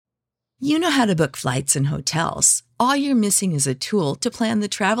You know how to book flights and hotels. All you're missing is a tool to plan the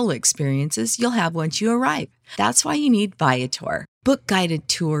travel experiences you'll have once you arrive. That's why you need Viator. Book guided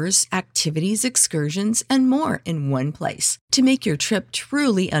tours, activities, excursions, and more in one place to make your trip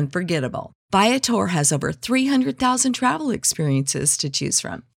truly unforgettable. Viator has over 300,000 travel experiences to choose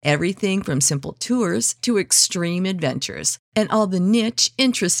from. Everything from simple tours to extreme adventures and all the niche,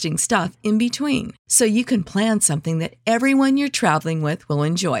 interesting stuff in between. So you can plan something that everyone you're traveling with will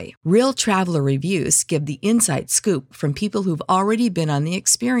enjoy. Real traveler reviews give the inside scoop from people who've already been on the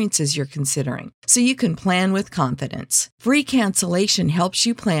experiences you're considering. So you can plan with confidence. Free cancellation helps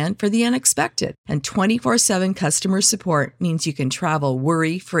you plan for the unexpected. And 24/7 customer support means you can travel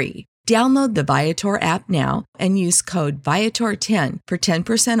worry-free. Download the Viator app now and use code Viator10 for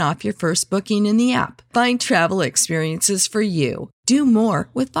 10% off your first booking in the app. Find travel experiences for you. Do more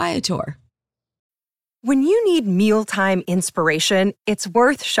with Viator. When you need mealtime inspiration, it's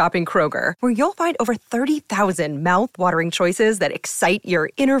worth shopping Kroger, where you'll find over 30,000 mouth-watering choices that excite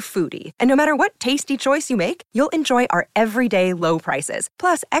your inner foodie. And no matter what tasty choice you make, you'll enjoy our everyday low prices,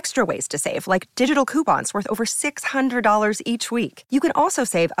 plus extra ways to save, like digital coupons worth over $600 each week. You can also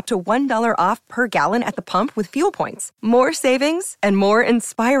save up to $1 off per gallon at the pump with fuel points. More savings and more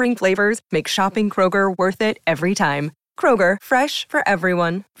inspiring flavors make shopping Kroger worth it every time. Kroger, fresh for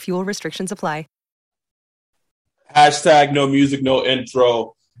everyone. Fuel restrictions apply. Hashtag no music, no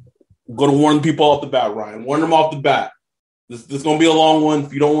intro. I'm going to warn people off the bat, Ryan. Warn them off the bat. This is going to be a long one.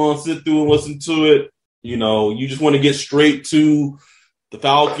 If you don't want to sit through and listen to it, you just want to get straight to the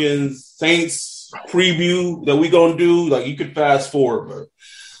Falcons Saints preview that we going to do. Like, you could fast forward,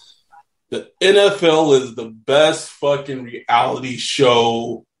 but the NFL is the best fucking reality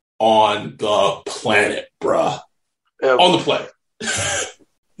show on the planet, bruh. On the planet.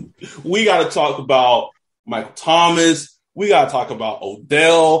 We got to talk about Michael Thomas. We got to talk about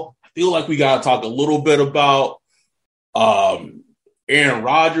Odell. I feel like we got to talk a little bit about Aaron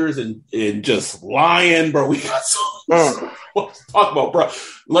Rodgers and just lying, bro. We got so much to talk about, bro.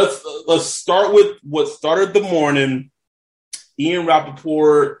 Let's start with what started the morning. Ian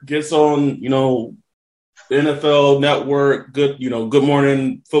Rappaport gets on, NFL Network, good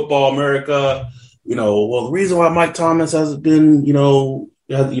Morning Football America. The reason why Mike Thomas hasn't been,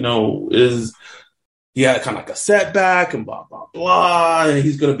 is he had kind of like a setback and blah, blah, blah. And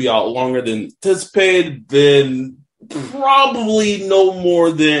he's going to be out longer than anticipated. Then probably no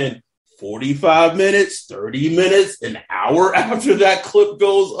more than 45 minutes, 30 minutes, an hour after that clip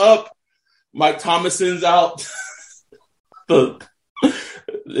goes up, Mike Thomas sends out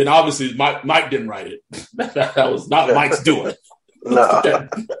and obviously Mike didn't write it. That was not Mike's doing. No.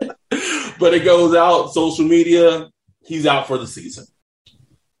 But it goes out, social media, he's out for the season.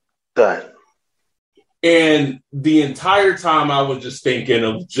 Done. And the entire time I was just thinking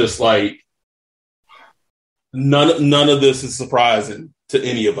of just like, none of this is surprising to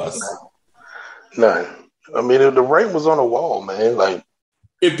any of us. None. I mean, the writing was on the wall, man. Like,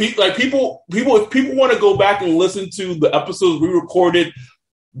 if people want to go back and listen to the episodes we recorded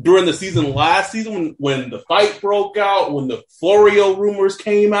during the season last season when the fight broke out, when the Florio rumors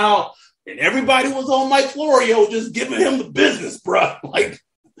came out, and everybody was on Mike Florio just giving him the business, bro. Like,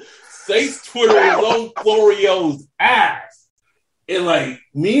 Saints Twitter was on Florio's ass. And like,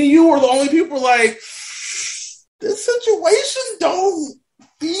 me and you were the only people like, this situation don't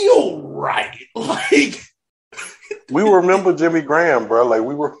feel right. Like, we remember Jimmy Graham, bro. Like,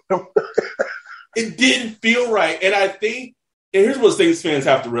 we remember. It didn't feel right. And I think, and here's what Saints fans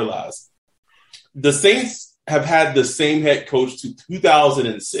have to realize. The Saints have had the same head coach to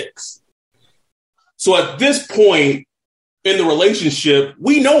 2006. So at this point in the relationship,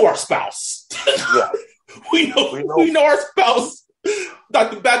 we know our spouse. Yeah. we know our spouse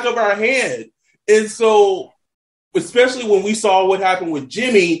like the back of our hand. And so, especially when we saw what happened with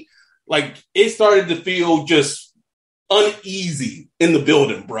Jimmy, like, it started to feel just uneasy in the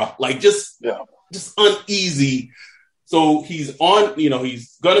building, bro. Like, just uneasy. So he's on,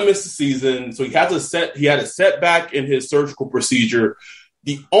 he's gonna miss the season. So he had a setback in his surgical procedure.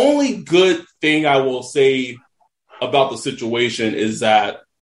 The only good thing I will say about the situation is that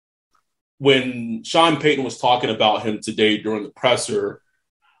when Sean Payton was talking about him today during the presser,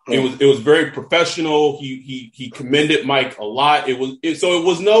 it was very professional. He commended Mike a lot. It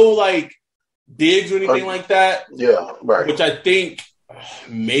was no like digs or anything like that. Yeah, right. Which I think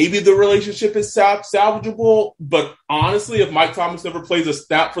maybe the relationship is salvageable. But honestly, if Mike Thomas never plays a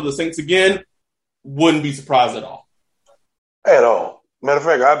snap for the Saints again, wouldn't be surprised at all. At all. Matter of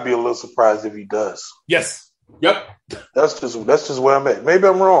fact, I'd be a little surprised if he does. Yes. Yep. That's just where I'm at. Maybe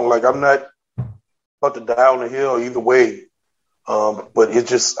I'm wrong. Like, I'm not about to die on the hill either way. But it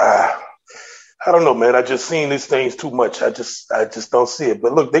just, I don't know, man. I just seen these things too much. I just don't see it.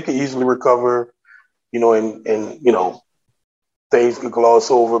 But look, they could easily recover, and things could gloss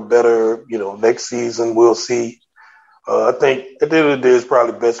over better. Next season we'll see. I think at the end of the day, it's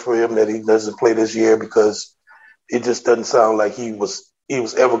probably best for him that he doesn't play this year because it just doesn't sound like he was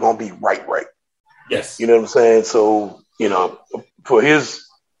ever going to be right. Yes. You know what I'm saying? So, for his,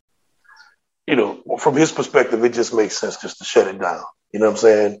 from his perspective, it just makes sense just to shut it down. You know what I'm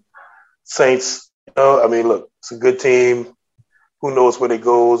saying? Saints, look, it's a good team. Who knows where it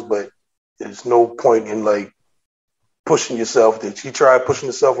goes, but there's no point in like pushing yourself. He tried pushing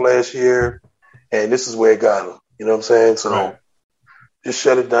himself last year, and this is where it got him. You know what I'm saying? So Just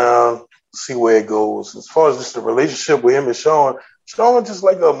shut it down, see where it goes. As far as just the relationship with him and Sean just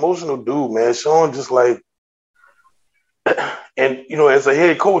like an emotional dude, man. Sean just like, and as a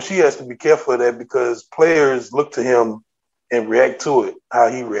head coach, he has to be careful of that because players look to him and react to it, how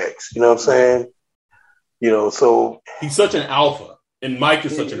he reacts. You know what I'm saying? So he's such an alpha, and Mike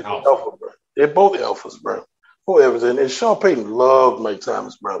is such an alpha. Bro. They're both alphas, bro. Whoever's in, and Sean Payton loved Mike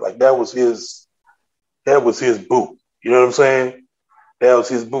Thomas, bro. Like that was his boo. You know what I'm saying? That was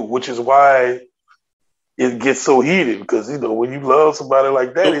his boo, which is why it gets so heated because when you love somebody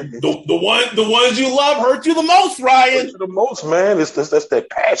like that, the ones you love hurt you the most, Ryan. Hurt you the most, man. That's that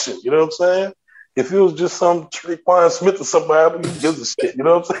passion. You know what I'm saying? If it was just some Traquan Smith or somebody, who gives a shit. You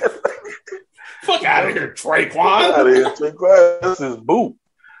know what I'm saying? Fuck out of here, Traquan. Out of here, Traquan. That's his boo.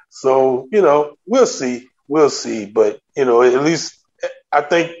 So we'll see. But at least I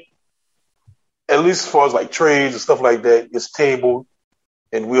think, at least as far as like trades and stuff like that, it's tabled.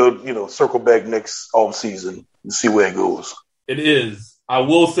 And we'll, circle back next off season and see where it goes. It is. I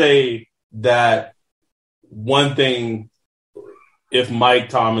will say that one thing, if Mike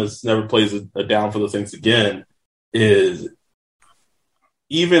Thomas never plays a down for the Saints again, is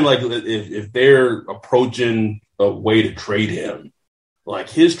even like if they're approaching a way to trade him, like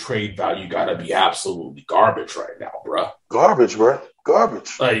his trade value got to be absolutely garbage right now, bro. Garbage, bro.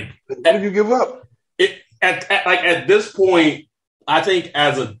 Garbage. Like, what did you give up? At this point, I think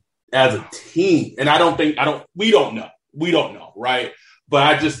as a team, and we don't know, right? But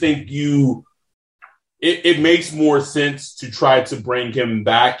I just think it makes more sense to try to bring him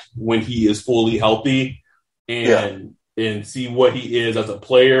back when he is fully healthy and see what he is as a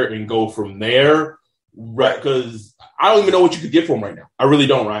player and go from there, right? Because I don't even know what you could get for him right now. I really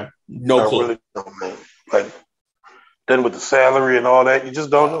don't, Ryan. No clue. I really don't, man. Like, then with the salary and all that, you just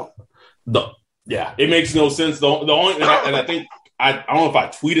don't know. Yeah, it makes no sense. The only, and I think. I don't know if I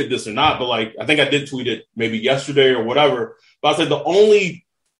tweeted this or not, but like I think I did tweet it maybe yesterday or whatever. But I said the only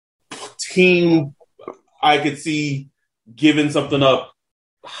team I could see giving something up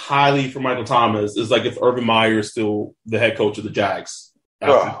highly for Michael Thomas is like if Urban Meyer is still the head coach of the Jags.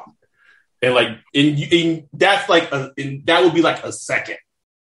 And like, in that's like, that would be like a second.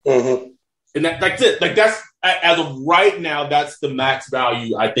 Mm-hmm. And that's it. Like that's, as of right now, that's the max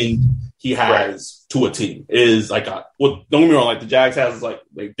value I think he has to a team is like don't get me wrong, like the Jags has like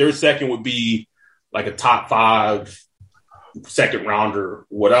their second would be like a top 5 second rounder,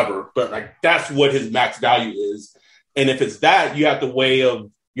 whatever. But like that's what his max value is. And if it's that, you have to weigh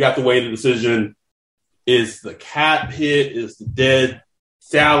the decision. Is the cap hit, is the dead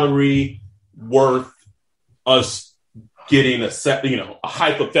salary worth us getting a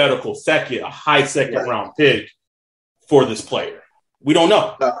hypothetical second, a high second round pick for this player? We don't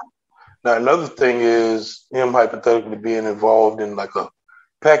know. Now, another thing is him hypothetically being involved in like a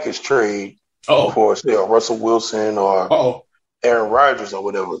package trade for, say, a Russell Wilson or Aaron Rodgers or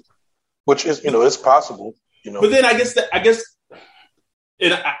whatever, which is, it's possible. But then I guess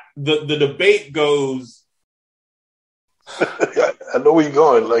the debate goes. I know where you're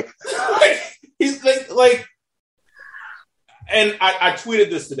going. Like he's like, and I tweeted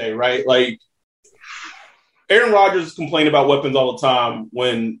this today, right? Like, Aaron Rodgers complained about weapons all the time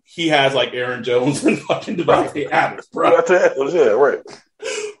when he has like Aaron Jones and fucking Devontae Adams, bro. Yeah, right.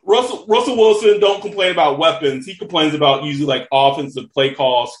 Russell Wilson don't complain about weapons. He complains about usually like offensive play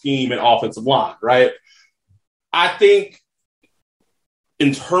call, scheme, and offensive line, right? I think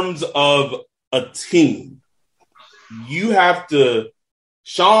in terms of a team, you have to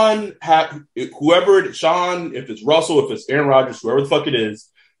if it's Russell, if it's Aaron Rodgers, whoever the fuck it is,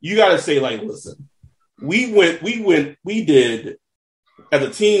 you got to say like, listen. We did as a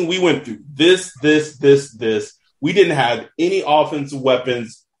team, we went through this. We didn't have any offensive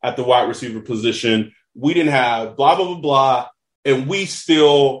weapons at the wide receiver position. We didn't have blah, blah, blah, blah. And we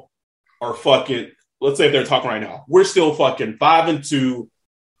still are fucking, let's say if they're talking right now, we're still fucking 5-2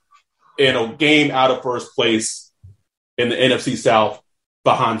 in a game out of first place in the NFC South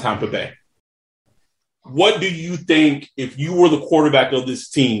behind Tampa Bay. what do you think if you were the quarterback of this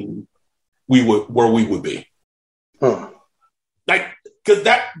team, we would be? Like, because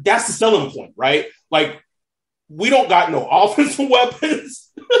that's the selling point, right? Like, we don't got no offensive weapons.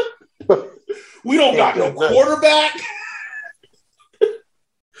 We don't got no quarterback.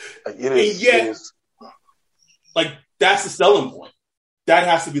 Like, that's the selling point. That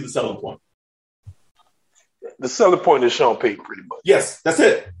has to be the selling point. The selling point is Sean Payton, pretty much. Yes, that's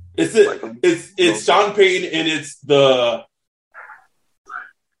it. It's it. It's Sean Payton, and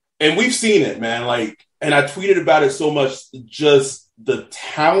and we've seen it, man. Like, and I tweeted about it so much. Just the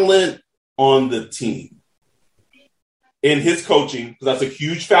talent on the team and his coaching, because that's a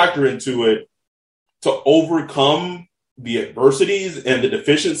huge factor into it, to overcome the adversities and the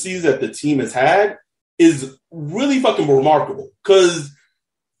deficiencies that the team has had is really fucking remarkable. Because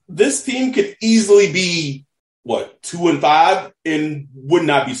this team could easily be 2-5 and would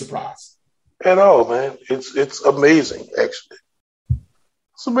not be surprised at all, man. It's amazing, actually.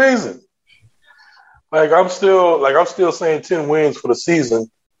 It's amazing. I'm still saying 10 wins for the season,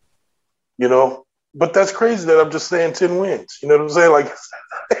 you know. But that's crazy that I'm just saying 10 wins. You know what I'm saying? Like,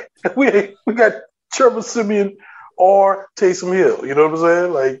 we got Trevor Siemian or Taysom Hill. You know what I'm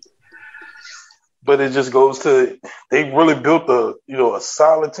saying? Like, but it just goes to they really built a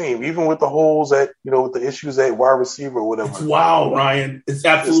solid team, even with the holes with the issues at wide receiver or whatever. It's wild, Ryan. It's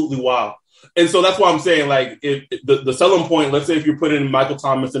absolutely wild. And so that's why I'm saying, like, if the selling point, let's say if you're putting Michael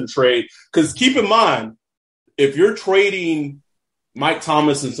Thomas in a trade, because keep in mind, if you're trading Mike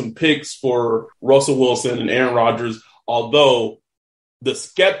Thomas and some picks for Russell Wilson and Aaron Rodgers, although the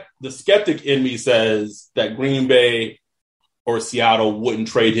skeptic in me says that Green Bay or Seattle wouldn't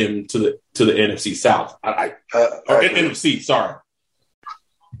trade him to the NFC South. NFC, sorry.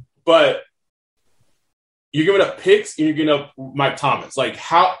 But you're giving up picks and you're giving up Mike Thomas. Like,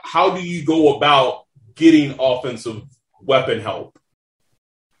 how do you go about getting offensive weapon help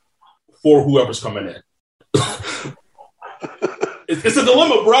for whoever's coming in? It's a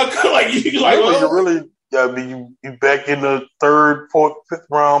dilemma, bro. You back in the 3rd, 4th, 5th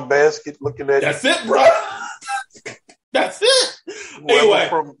round basket looking at that's it, bro. That's it. Anyway,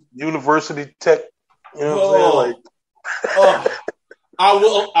 from University Tech, you know what I'm saying?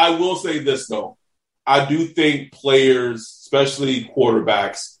 I will say this though. I do think players, especially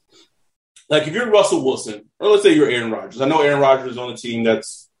quarterbacks, like if you're Russell Wilson, or let's say you're Aaron Rodgers. I know Aaron Rodgers is on a team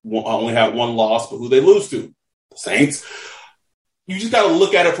that's only had one loss, but who they lose to? The Saints. You just got to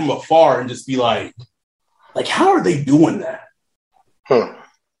look at it from afar and just be like how are they doing that?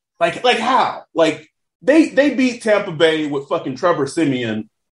 Like how? Like they beat Tampa Bay with fucking Trevor Siemian.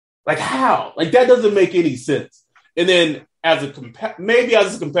 Like how? Like that doesn't make any sense. And then as a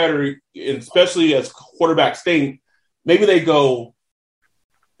competitor, and especially as quarterback stink, maybe they go,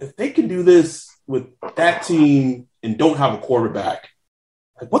 if they can do this with that team and don't have a quarterback,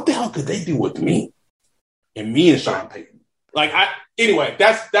 like what the hell could they do with me and Sean Payton? Anyway,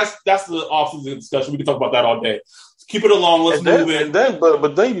 that's the offseason discussion. We can talk about that all day. Let's keep it along. Let's move in.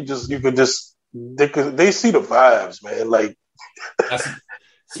 But then they see the vibes, man. Like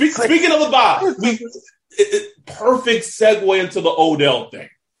speaking of the vibes, perfect segue into the Odell thing.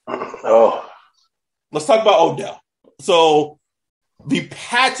 Oh, let's talk about Odell. So the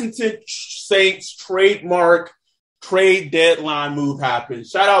patented Saints trademark trade deadline move happened.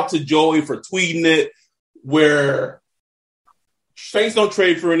 Shout out to Joey for tweeting it, where Saints don't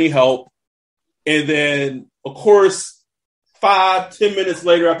trade for any help. And then, of course, 5-10 minutes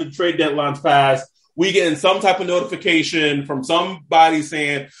later after the trade deadline's passed, we get in some type of notification from somebody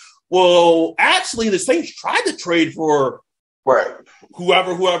saying, well, actually, the Saints tried to trade for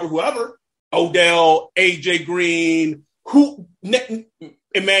whoever, Odell, AJ Green,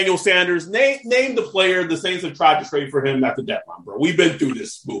 Emmanuel Sanders, name the player the Saints have tried to trade for him at the deadline, bro. We've been through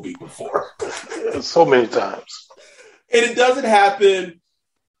this movie before. So many times. And it doesn't happen.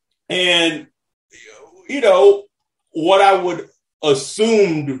 And, what I would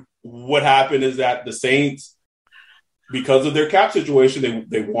assume would happen is that the Saints, because of their cap situation,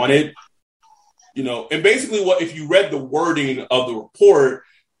 they wanted, and basically if you read the wording of the report,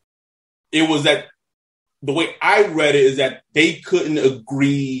 it was that the way I read it is that they couldn't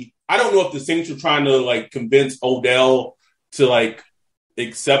agree. I don't know if the Saints were trying to convince Odell to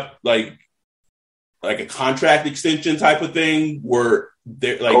accept a contract extension type of thing where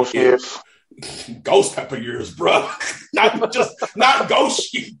they're ghost pepper years, bro. not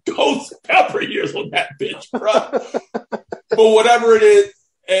ghost pepper years on that bitch, bro. But whatever it is,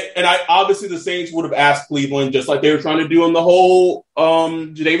 and obviously the Saints would have asked Cleveland, just like they were trying to do in the whole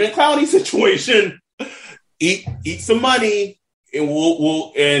Jadeveon Clowney situation, eat some money,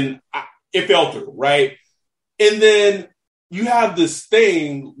 and it fell through, right? And then you have this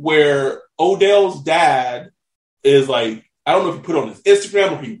thing where Odell's dad is like, I don't know if he put it on his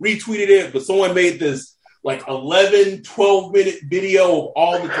Instagram or he retweeted it, but someone made this like 11, 12-minute video of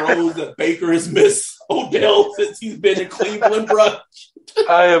all the throws that Baker has missed Odell since he's been in Cleveland, bro.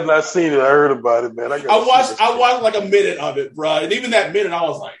 I have not seen it. I heard about it, man. I watched like a minute of it, bro. And even that minute, I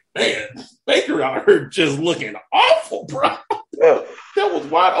was like, man, Baker out here just looking awful, bro. Yeah. That was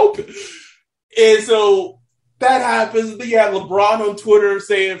wide open. And so that happens. Then you have LeBron on Twitter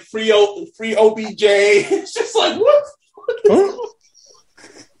saying free OBJ. It's just like, what?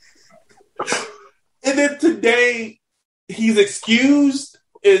 And then today he's excused.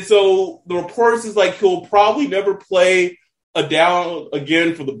 And so the reports is like he'll probably never play a down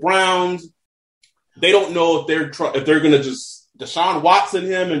again for the Browns. They don't know if they're going to just Deshaun Watson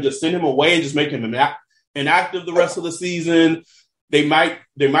him and just send him away and just make him inactive the rest of the season. They might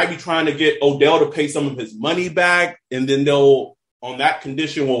be trying to get Odell to pay some of his money back, and then they'll, on that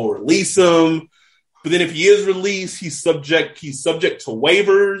condition, will release him. But then if he is released, he's subject to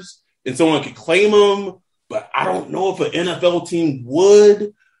waivers, and someone could claim him. But I don't know if an NFL team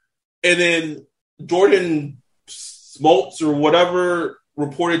would. And then Jordan Smoltz or whatever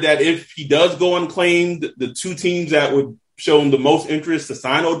reported that if he does go unclaimed, the two teams that would show him the most interest to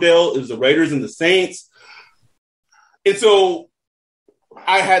sign Odell is the Raiders and the Saints. And so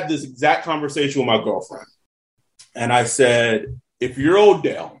I had this exact conversation with my girlfriend. And I said, if you're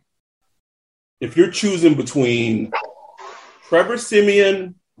Odell, if you're choosing between Trevor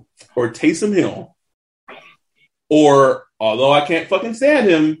Siemian or Taysom Hill, or, although I can't fucking stand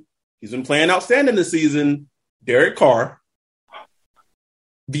him, he's been playing outstanding this season, Derek Carr,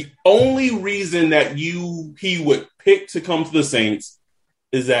 the only reason that he would pick to come to the Saints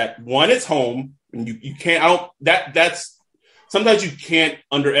is that, one, it's home, and you can't, that's sometimes you can't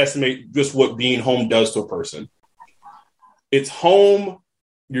underestimate just what being home does to a person. It's home.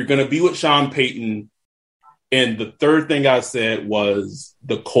 You're going to be with Sean Payton. And the third thing I said was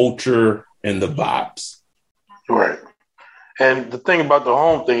the culture and the vibes. Right. And the thing about the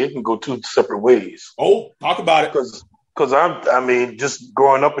home thing, it can go two separate ways. Oh, talk about it. Because just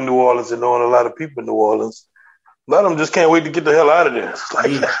growing up in New Orleans and knowing a lot of people in New Orleans, a lot of them just can't wait to get the hell out of there.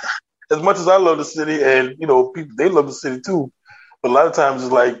 Like, as much as I love the city, and people, they love the city too, but a lot of times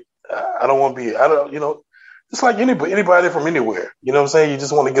it's like, I don't want to be, it's like anybody from anywhere. You know what I'm saying? You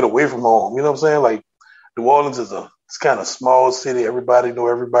just want to get away from home. You know what I'm saying? Like, New Orleans it's kind of small city. Everybody know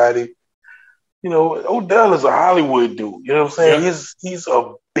everybody. Odell is a Hollywood dude. You know what I'm saying? Yeah. He's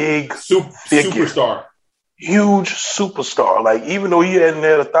a big superstar. Huge superstar. Like, even though he hadn't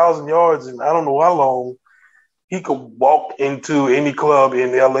had 1,000 yards in I don't know how long, he could walk into any club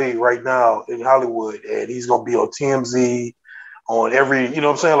in LA right now in Hollywood, and he's going to be on TMZ, on every, you know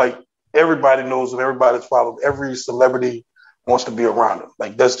what I'm saying? Like, everybody knows him, everybody's followed him, every celebrity wants to be around him.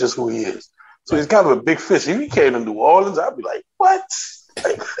 Like, that's just who he is. So he's kind of a big fish. If he came to New Orleans, I'd be like, what?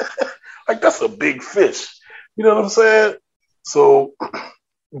 Like, that's a big fish. You know what I'm saying? So,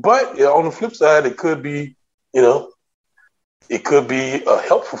 but on the flip side, it could be, it could be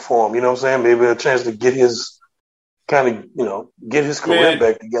helpful for him. You know what I'm saying? Maybe a chance to get his get his career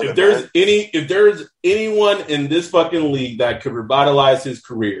back together. If there's anyone in this fucking league that could revitalize his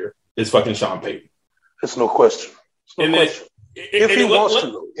career, it's fucking Sean Payton. It's no question. If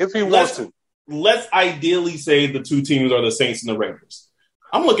he wants to. Let's ideally say the two teams are the Saints and the Raiders.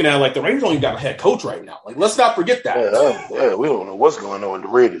 I'm looking at it like the Raiders only got a head coach right now. Like, let's not forget that. Yeah, we don't know what's going on with the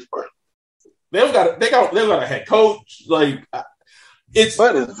Raiders, bro. They've got a head coach. Like, but it's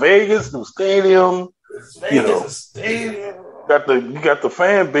Vegas, new stadium. Stadium. You got the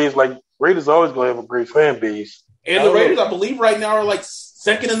fan base. Like, Raiders always gonna have a great fan base. And the Raiders, I believe, right now are like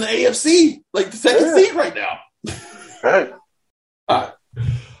second in the AFC, like the second seed right now. Right.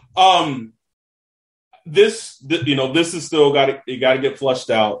 This is still got to get flushed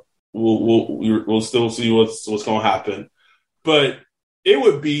out. We'll still see what's going to happen, but it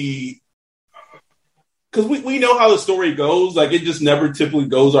would be because we know how the story goes. Like, it just never typically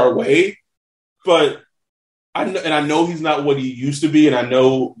goes our way. But I know he's not what he used to be, and I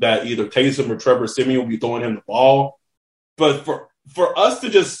know that either Taysom or Trevor Siemian will be throwing him the ball. But for us to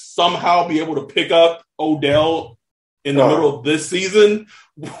just somehow be able to pick up Odell in the middle of this season,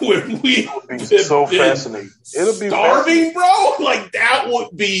 when we would be so fascinating. It'll be starving, bro. Like, that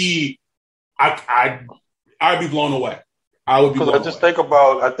would be. I'd be blown away. I would be. Blown I think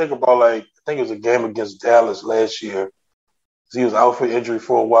about I think it was a game against Dallas last year. He was out for injury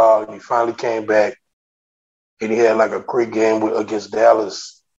for a while, and he finally came back, and he had like a great game against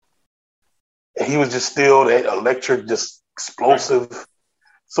Dallas. And he was just still that electric, just explosive.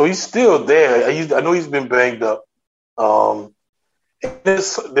 So he's still there. I know he's been banged up.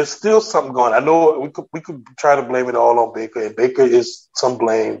 There's still something going on. I know we could try to blame it all on Baker, and Baker is some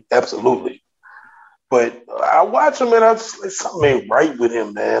blame, absolutely. But I watch him, and something ain't right with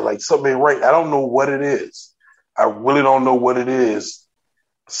him, man. Like, something ain't right. I don't know what it is. I really don't know what it is.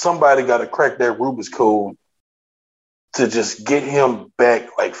 Somebody got to crack that Rubik's code to just get him back,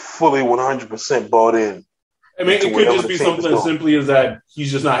 like, fully 100% bought in. I mean, it could just be something as simply as that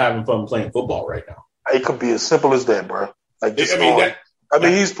he's just not having fun playing football right now. It could be as simple as that, bro. Like, he's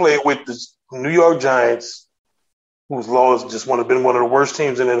played with the New York Giants, whose lost just been one of the worst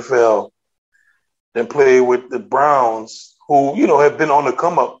teams in the NFL. Then played with the Browns, who, have been on the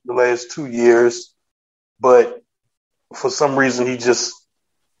come up the last 2 years, but for some reason he just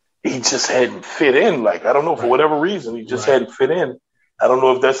hadn't fit in. Like, I don't know, for whatever reason, he just hadn't fit in. I don't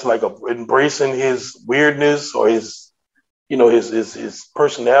know if that's like embracing his weirdness or his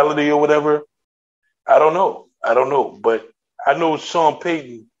personality or whatever. I don't know. But I know Sean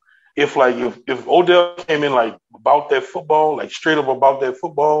Payton, if Odell came in like about that football, like straight up about that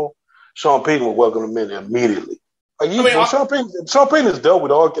football, Sean Payton would welcome him in immediately. Like, Sean Payton has dealt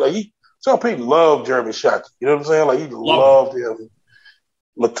with all. Sean Payton loved Jeremy Shockey. You know what I'm saying? Like, he loved him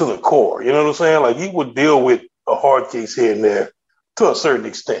to the core. You know what I'm saying? Like, he would deal with a hard case here and there to a certain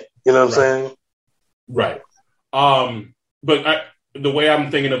extent. You know what I'm saying? Right. But the way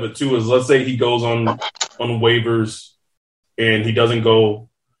I'm thinking of it too is, let's say he goes on waivers and he doesn't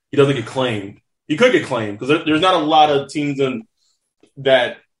get claimed. He could get claimed because there's not a lot of teams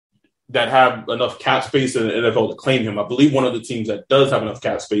that have enough cap space in the NFL to claim him. I believe one of the teams that does have enough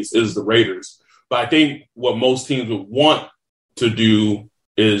cap space is the Raiders. But I think what most teams would want to do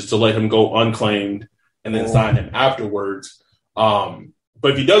is to let him go unclaimed and then sign him afterwards.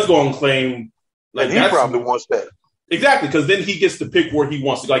 But if he does go unclaimed, like, he probably wants that. Exactly, because then he gets to pick where he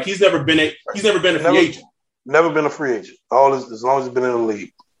wants to. Like, he's never been a free agent. Never been a free agent. As long as he's been in the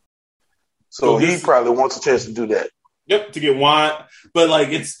league. So he probably wants a chance to do that. Yep, to get wine. But, like,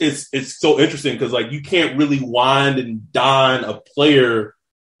 it's so interesting because, like, you can't really wine and dine a player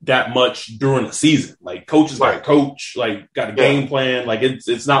that much during the season. Like, coaches got to coach, like, got a game plan. Like,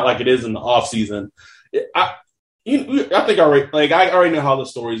 it's not like it is in the off season. I think I already know how the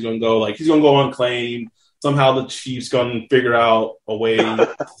story's going to go. Like, he's going to go unclaimed. Somehow the Chiefs going to figure out a way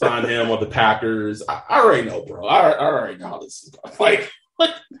to sign him or the Packers. I already know, bro. I already know how this is going.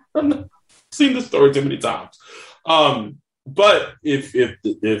 Like, I've seen this story too many times. But if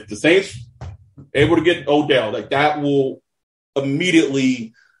the Saints able to get Odell, like, that will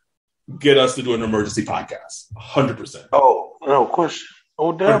immediately get us to do an emergency podcast. 100%. Oh, no question.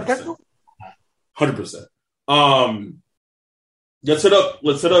 Odell, 100%. Let's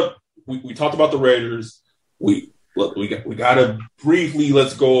hit up. We talked about the Raiders. We got to briefly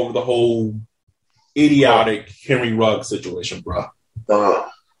let's go over the whole idiotic Henry Ruggs situation, bro.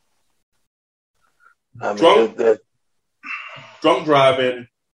 Drunk driving,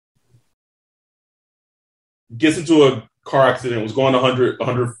 gets into a car accident, was going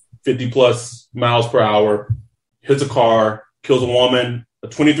 150 plus miles per hour, hits a car, kills a woman, a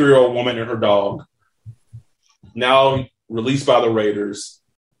 23-year-old woman and her dog. Now released by the Raiders.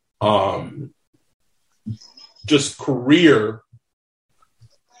 Just career.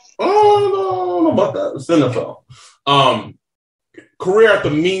 I don't know about that. It's NFL. Career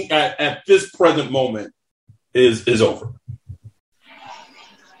at this present moment is over.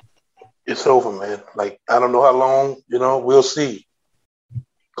 It's over, man. Like, I don't know how long. We'll see.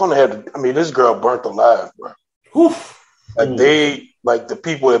 This girl burnt alive, bro. Oof. Like the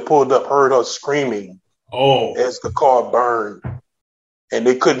people that pulled up heard her screaming. As the car burned. And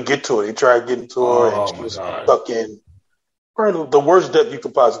they couldn't get to her. They tried getting to her, and she was stuck in. The worst death you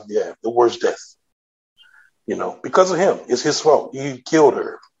could possibly have. The worst death. Because of him. It's his fault. He killed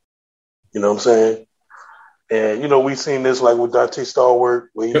her. You know what I'm saying? And, we've seen this, like, with Dante Stallworth,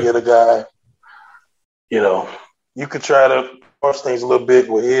 where you get a guy, you could try to parse things a little bit.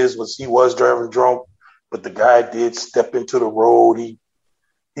 With he was driving drunk, but the guy did step into the road. He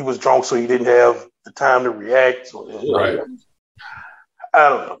was drunk, so he didn't have the time to react. So, right.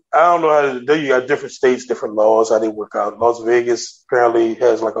 I don't know how to do. You got different states, different laws, how they work out. Las Vegas apparently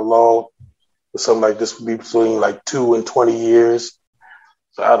has like a law or something like this would be between like 2 and 20 years.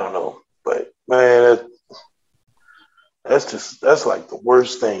 So I don't know. But man, that's like the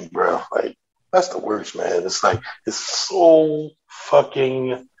worst thing, bro. Like, that's the worst, man. It's like, it's so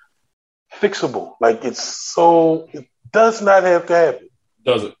fucking fixable. Like, it does not have to happen.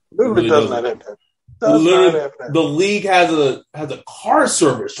 Doesn't. Literally does not have to happen. The league has a car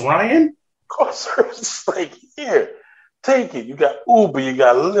service, Ryan. Car service, like, here, Take it. You got Uber, you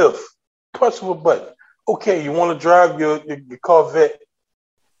got Lyft. Push of a button. Okay, you want to drive your Corvette?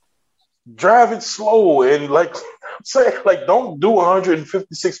 Drive it slow and don't do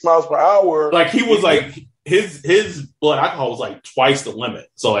 156 miles per hour. Like he was like his blood alcohol was like twice the limit.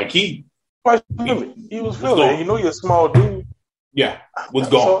 So like he was feeling it. You know you're a small dude. Yeah, was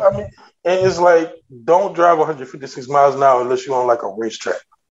gone. So I mean, and it's like don't drive 156 miles an hour unless you're on like a racetrack.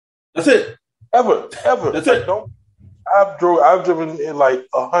 That's it. Ever. That's it. I've driven in like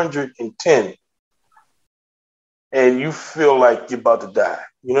 110, and you feel like you're about to die.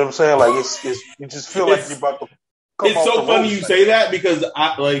 You know what I'm saying? Like it's you just feel like you're about to. It's so funny you say that because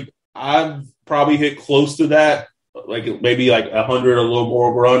I've probably hit close to that, like maybe like 100 or a little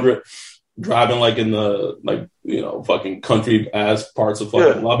more over 100, driving like in the fucking country ass parts of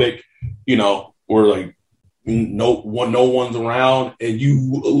fucking Lubbock, where like no one's around and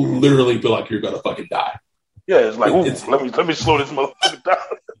you literally feel like you're gonna fucking die. Yeah, it's like let me slow this motherfucker down.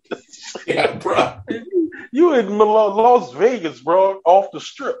 Yeah, bro. You in Las Vegas, bro, off the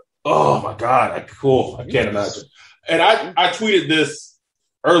strip. Oh my god, cool! I can't imagine. And I tweeted this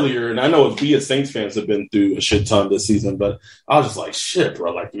earlier, and I know we as Saints fans have been through a shit ton this season, but I was just like, shit,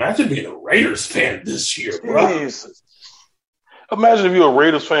 bro. Like, imagine being a Raiders fan this year, bro. Jesus. Imagine if you're a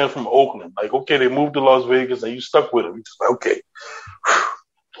Raiders fan from Oakland. Like, okay, they moved to Las Vegas, and you stuck with them. You're just like, okay,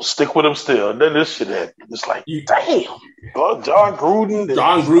 stick with them still. And then this shit happened. It's like, damn, bro, John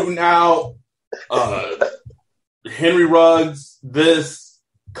Gruden out. Henry Ruggs,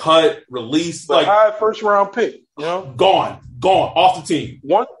 cut, release, like high first round pick, gone off the team.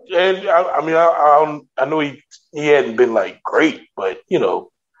 I know he hadn't been like great, but he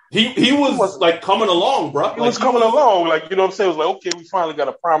was like coming along, bro. He was coming along, like what I'm saying. It was like, okay, we finally got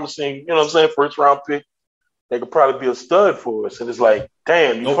a promising, first round pick that could probably be a stud for us. And it's like,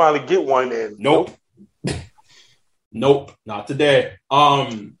 damn, you finally get one. And nope, not today.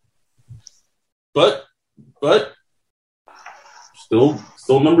 But still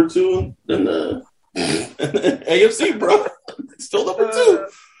number 2 in the AFC, bro. Still number 2.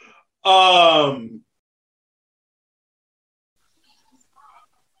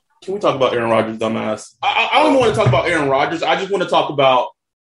 Can we talk about Aaron Rodgers, dumbass? I don't even want to talk about Aaron Rodgers. I just want to talk about,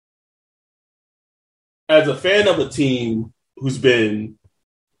 as a fan of a team who's been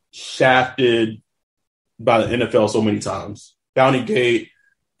shafted by the NFL so many times, Bounty Gate,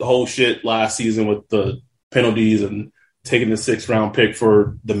 the whole shit last season with the penalties and taking the 6th round pick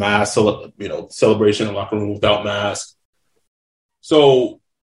for the mask, celebration in the locker room without mask. So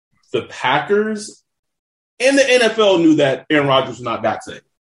the Packers and the NFL knew that Aaron Rodgers was not vaccinated.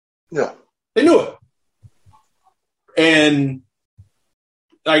 Yeah. They knew it. And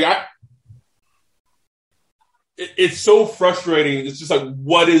it's so frustrating. It's just like,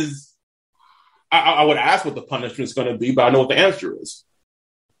 what is, I would ask what the punishment is going to be, but I know what the answer is.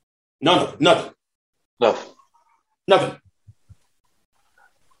 None of it. Nothing.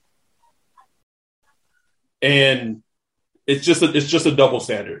 And it's just a double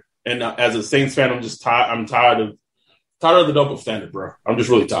standard. And as a Saints fan, I'm just tired. I'm tired of the double standard, bro. I'm just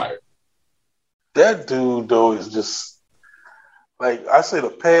really tired. That dude, though, is just like, I say the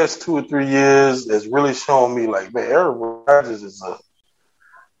past 2 or 3 years has really shown me, like, man, Aaron Rodgers is a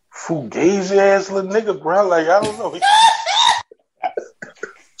fugazi ass little nigga, bro. Like, I don't know.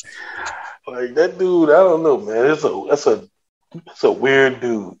 Like, that dude, I don't know, man. It's a weird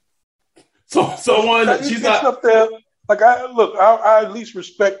dude. So someone, she's not up there. Like, I at least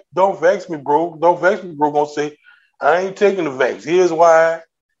respect. Don't vex me, bro. Gonna say, I ain't taking the vax. Here's why.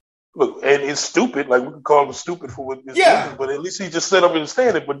 Look, and it's stupid. Like, we could call him stupid for what it's doing, but at least he just set up and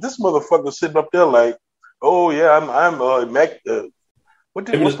stand it. But this motherfucker sitting up there like, oh yeah, I'm what's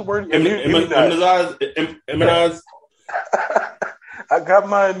the word? Immunized. I got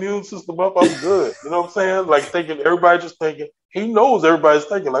my immune system up. I'm good. You know what I'm saying? Like, everybody just thinking. He knows everybody's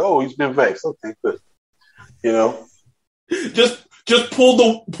thinking like, oh, he's been vaxxed. Okay, good. Just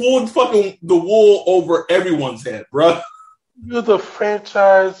pulled fucking the wool over everyone's head, bro. You're the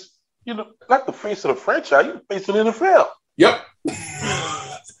franchise. Not the face of the franchise. You're the face of the NFL. Yep.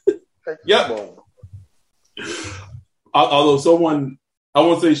 Yep. Although someone, I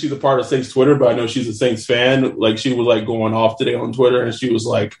won't say she's a part of Saints Twitter, but I know she's a Saints fan. Like, she was like going off today on Twitter, and she was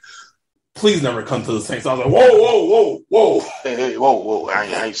like, "Please never come to the Saints." I was like, "Whoa. Hey, whoa.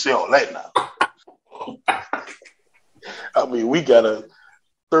 I ain't say all that now." I mean, we got a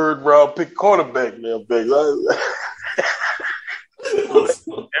 3rd round pick quarterback now, baby.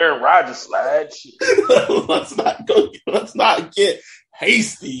 Aaron Rodgers slide. Let's not get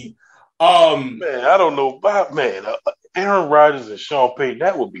hasty. Man, I don't know about Aaron Rodgers and Sean Payton,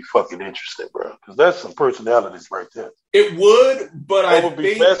 that would be fucking interesting, bro. Because that's some personalities right there. It would, but that would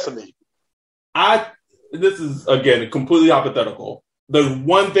be fascinating. This is again completely hypothetical. The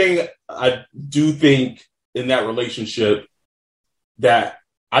one thing I do think in that relationship that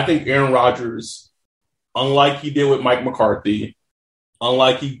I think Aaron Rodgers, unlike he did with Mike McCarthy,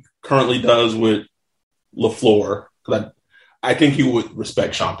 unlike he currently does with LaFleur, I think he would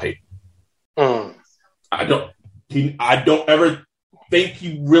respect Sean Payton. I don't ever think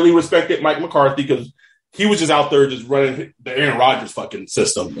he really respected Mike McCarthy because he was just out there just running the Aaron Rodgers fucking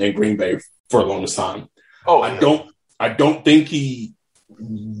system in Green Bay for the longest time. I don't think he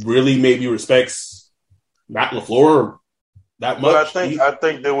really maybe respects Matt LaFleur that much. But I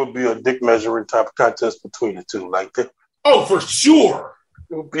think there would be a dick measuring type of contest between the two. For sure.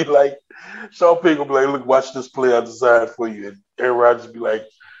 It would be like Sean Payton would be like, look, watch this play I designed for you. And Aaron Rodgers would be like,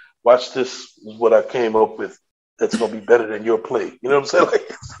 watch this is what I came up with. That's going to be better than your play. You know what I'm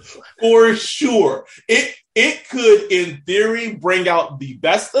saying? For sure. It could, in theory, bring out the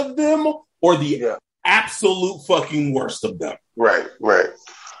best of them or the absolute fucking worst of them. Right.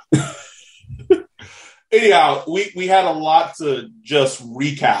 Anyhow, we had a lot to just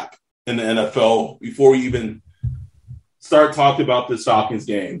recap in the NFL before we even start talking about this Falcons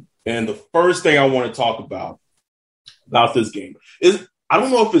game. And the first thing I want to talk about this game is, I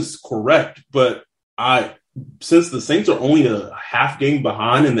don't know if it's correct, but since the Saints are only a half game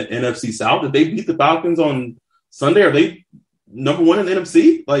behind in the NFC South, did they beat the Falcons on Sunday? Are they number one in the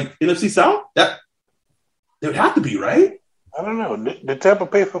NFC? Like NFC South? That they would have to be, right? I don't know. Did Tampa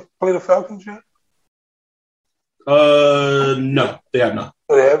play the Falcons yet? No, they have not.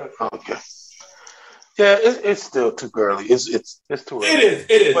 Oh, they haven't? Okay. Yeah, it's still too early. It's too early. It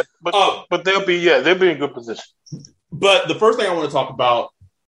is. But they'll be in good position. But the first thing I want to talk about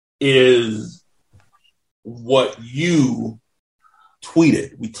is what you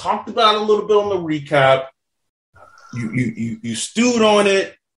tweeted. We talked about it a little bit on the recap. You stewed on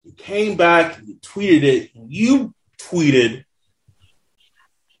it. You came back. You tweeted it. You tweeted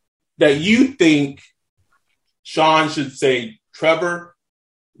that you think Sean should say, Trevor,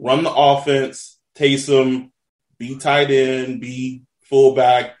 run the offense, Taysom, be tight end, be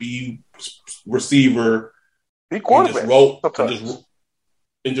fullback, be receiver, be quarterback,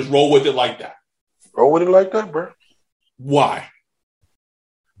 and just roll with it like that. Roll with it like that, bro. Why?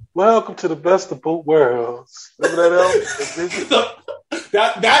 Welcome to the best of both worlds. Remember that album?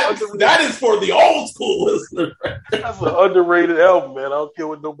 that is for the old school listener. That's an underrated album, man. I don't care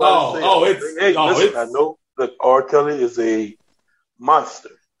what nobody says. I know that R. Kelly is a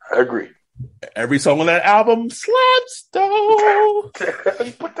monster. I agree. Every song on that album slaps, though.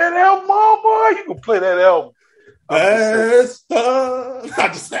 You put that album on, boy. You can play that album.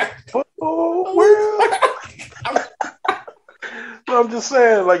 I'm just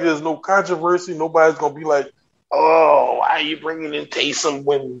saying, like, there's no controversy. Nobody's gonna be like, "Oh, why are you bringing in Taysom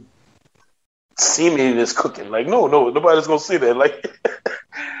when Simeon is cooking?" Like, no, nobody's gonna say that. Like,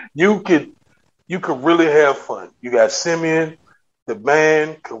 you could really have fun. You got Simeon. The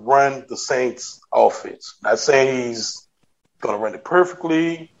man could run the Saints offense. Not saying he's going to run it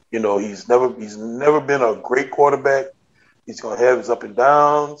perfectly. You know, he's never been a great quarterback. He's going to have his up and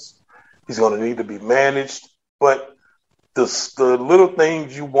downs. He's going to need to be managed. But the little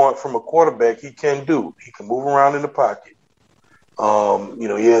things you want from a quarterback, he can do. He can move around in the pocket.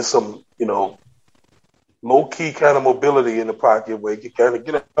 He has some, low-key kind of mobility in the pocket where he can kind of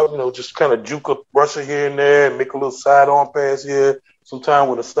get out, just kind of juke a rusher here and there and make a little side-on pass here. Sometimes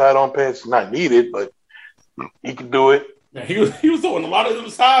when a side-on pass is not needed, but he can do it. Yeah, he was doing a lot of them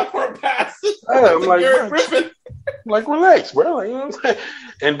side-on passes. Yeah, I'm like, relax, bro. Like, you know what I'm saying?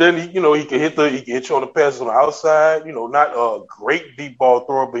 And then he can hit you on the passes on the outside. Not a great deep ball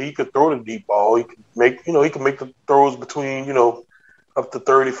thrower, but he could throw the deep ball. He can make the throws between up to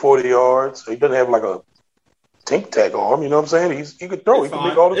 30, 40 yards. So he doesn't have like a tink tack arm, you know what I'm saying? He could throw. He can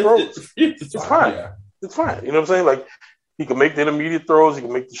make all the throws. It's fine. Yeah. It's fine. You know what I'm saying? Like, he can make the intermediate throws. He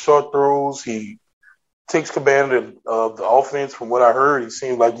can make the short throws. He takes command of the offense. From what I heard, he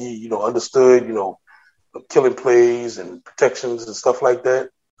seemed like he, understood, killing plays and protections and stuff like that.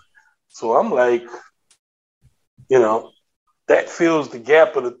 So I'm like, that fills the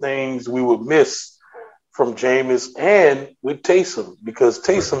gap of the things we would miss from Jameis and with Taysom, because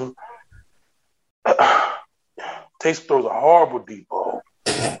Taysom throws a horrible deep ball.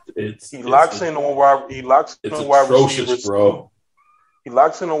 He locks in on wide receivers, bro. He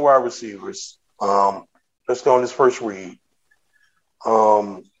locks in on wide receivers. Let's go on his first read.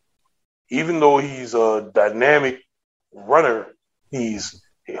 Even though he's a dynamic runner, he's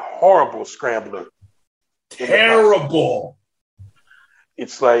a horrible scrambler terrible.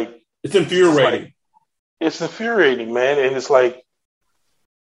 It's like it's infuriating. It's infuriating, man, and it's like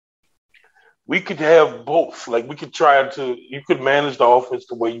we could have both. Like you could manage the offense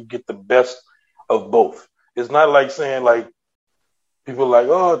the way you get the best of both. It's not like saying like people are like,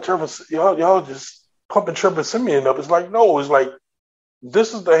 oh, Trevor, y'all just pumping Trevor Siemian up. It's like no, it's like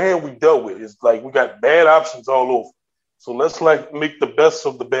this is the hand we dealt with. It's like we got bad options all over. So let's like make the best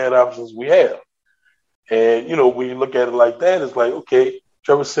of the bad options we have. And, when you look at it like that, it's like, okay,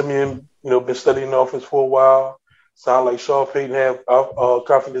 Trevor Siemian, been studying the offense for a while. Sound like Sean Payton have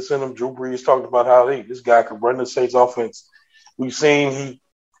confidence in him. Drew Brees talked about how, hey, this guy could run the Saints offense. We've seen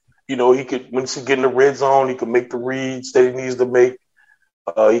he could, when he get in the red zone, he could make the reads that he needs to make.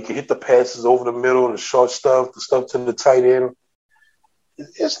 He could hit the passes over the middle, the short stuff, the stuff to the tight end.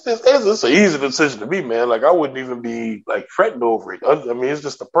 It's an easy decision to me, man. Like, I wouldn't even be, like, fretting over it. I mean, it's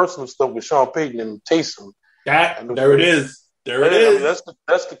just the personal stuff with Sean Payton and Taysom. There it is. There it is. I mean,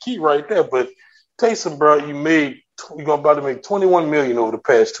 that's the key right there. But Taysom, bro, you're about to make $21 million over the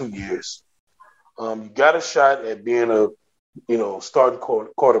past 2 years. You got a shot at being a, starting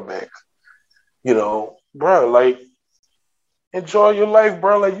quarterback. Bro, like, enjoy your life,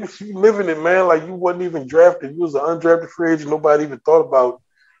 bro. Like, you living it, man. Like, you wasn't even drafted. You was an undrafted free agent nobody even thought about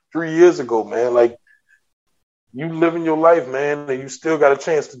 3 years ago, man. Like, you living your life, man, and you still got a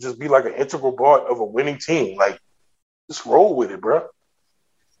chance to just be like an integral part of a winning team. Like, just roll with it, bro.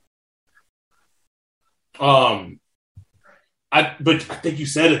 But I think you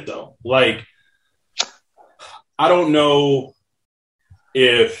said it, though. Like, I don't know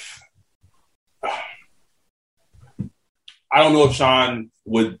if Sean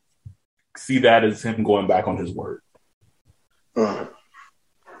would see that as him going back on his word.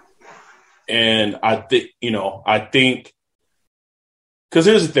 And I think, because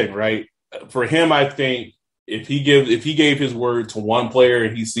here's the thing, right? For him, I think if he gave his word to one player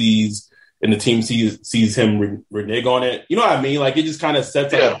and the team sees him renege on it, you know what I mean? Like, it just kind of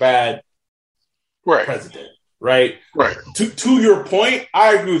sets up a bad precedent, right? Right. To your point,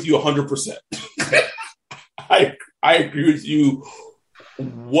 I agree with you 100%. I agree with you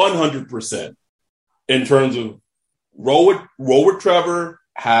 100% in terms of roll with Trevor,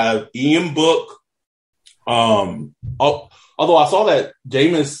 have Ian Book. Although I saw that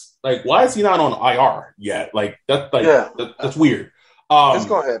Jameis, like, why is he not on IR yet? Like, that's weird. It's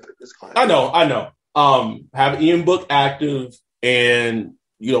gonna happen. I know. Have Ian Book active, and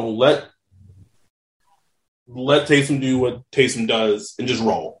let Taysom do what Taysom does, and just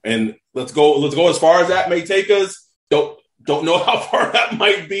roll. And let's go as far as that may take us. Don't know how far that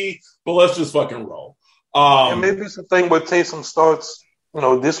might be, but let's just fucking roll. And maybe it's the thing where Taysom starts,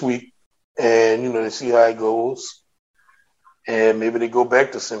 this week, and they see how it goes, and maybe they go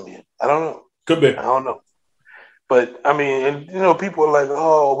back to Siemian. I don't know. Could be. I don't know. But I mean, and people are like,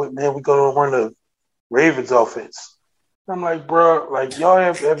 "Oh man, we're gonna run the Ravens offense." I'm like, bro, like y'all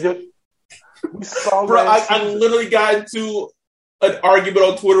have you? We saw bro, I literally got into an argument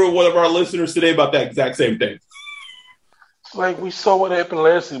on Twitter with one of our listeners today about that exact same thing. Like, we saw what happened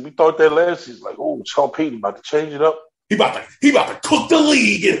last season. We thought that last season, like, oh, Sean Payton about to change it up. He about to cook the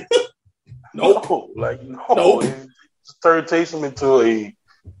league. Nope. Nope. It's turned Taysom into a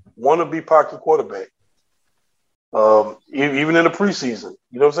wannabe pocket quarterback. Even in the preseason.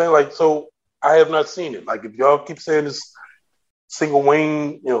 You know what I'm saying? Like, so I have not seen it. Like, if y'all keep saying this single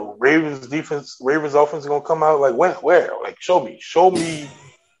wing, Ravens offense is gonna come out, like, where? Like, show me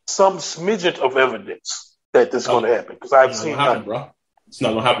some smidget of evidence that this is going to happen, because I've seen nothing, bro. It's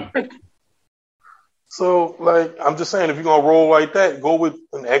not going to happen. So, like, I'm just saying, if you're going to roll like that, go with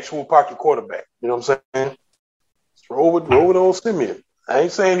an actual pocket quarterback. You know what I'm saying? Just roll with old Siemian. I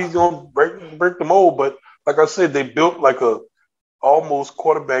ain't saying he's going to break the mold, but like I said, they built like a almost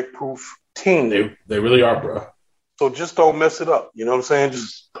quarterback-proof team. They really are, bro. So just don't mess it up. You know what I'm saying?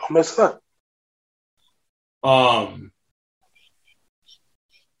 Just don't mess it up.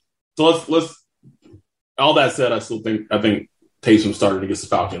 So let's. All that said, I think Taysom started against the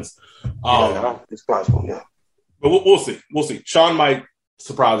Falcons. It's possible, yeah. But we'll see. We'll see. Sean might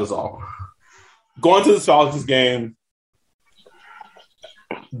surprise us all. Going to this Falcons game,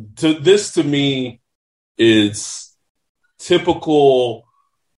 to me is typical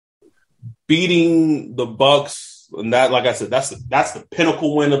beating the Bucs, and that, like I said, that's the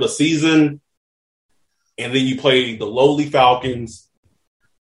pinnacle win of the season. And then you play the lowly Falcons.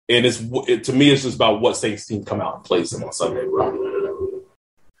 And to me, it's just about what Saints team come out and plays them on Sunday, bro.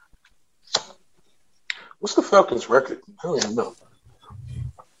 What's the Falcons' record? I don't even know.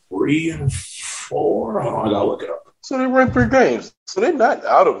 3-4. Hold on, I gotta look it up. So they won 3 games. So they're not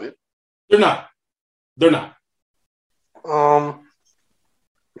out of it. They're not. They're not.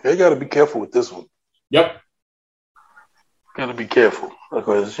 They got to be careful with this one. Yep. Got to be careful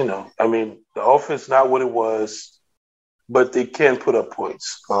because, the offense not what it was, but they can put up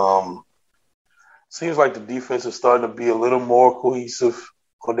points. Seems like the defense is starting to be a little more cohesive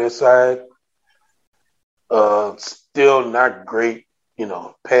on their side. Still not great.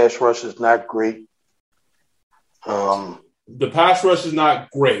 Pass rush is not great. The pass rush is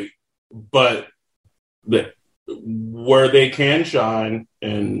not great, but where they can shine,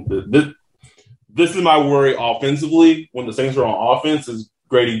 and this is my worry offensively when the Saints are on offense, is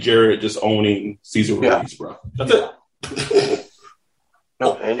Grady Jarrett just owning Cesar Ruiz, bro. That's it.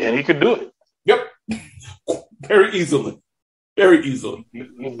 No, and he could do it. Yep. Very easily. Very easily.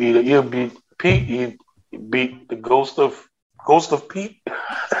 He'll beat Pete. He beat the ghost of Pete.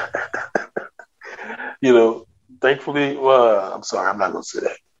 Thankfully, I'm sorry, I'm not gonna say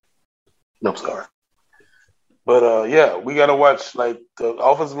that. No, I'm sorry. But we gotta watch. Like, the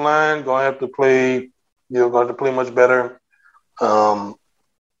offensive line gonna have to play. Going to play much better.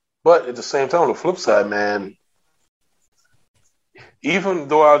 But at the same time, on the flip side, man, even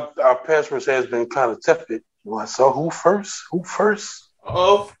though our pass rush has been kind of tepid, I saw who first.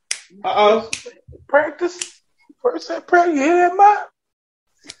 Practice. First at practice. You hear that, man?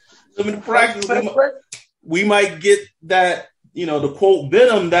 Limited practice. We might get that, the quote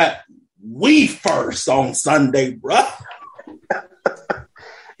venom that we first on Sunday, bro.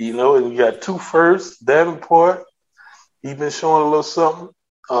 And we got 2 firsts. Davenport, he been showing a little something.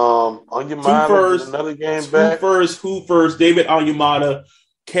 On your mind, another game back. Who first? David Onyemata,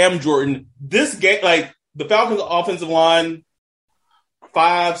 Cam Jordan. This game, like the Falcons' offensive line,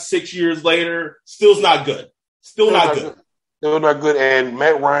 5-6 years later, still's not good. Still not good. And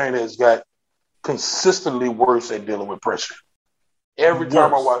Matt Ryan has got consistently worse at dealing with pressure. Every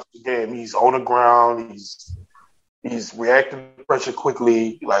time I watch the game, he's on the ground. He's reacting to pressure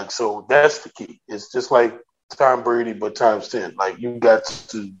quickly. Like, so that's the key. It's just like Tom Brady, but times 10. Like, you got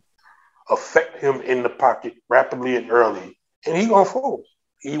to affect him in the pocket rapidly and early, and he gonna fold.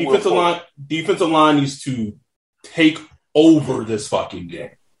 Defensive line needs to take over this fucking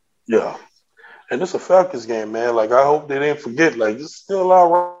game. Yeah. And it's a Falcons game, man. Like, I hope they didn't forget. Like, this is still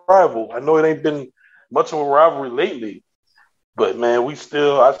our rival. I know it ain't been much of a rivalry lately, but man, I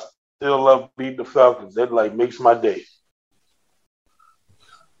still love beating the Falcons. That like makes my day.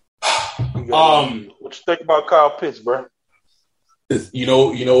 What you think about Kyle Pitts, bro? You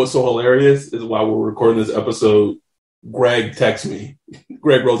know what's so hilarious is while we're recording this episode, Greg texted me.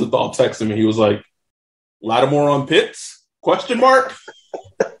 Greg Rosenthal texted me. He was like, "Lattimore on Pitts?" Question mark.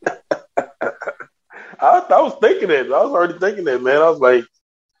 I was thinking that. I was already thinking that, man. I was like,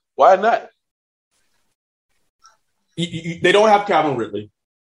 why not? They don't have Calvin Ridley,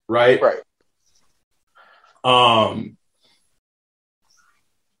 right? Right. I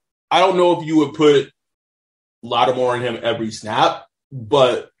don't know if you would put Lattimore in him every snap,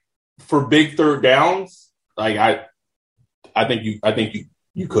 but for big third downs, like I think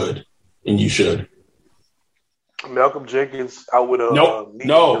you could and you should. Malcolm Jenkins out with a knee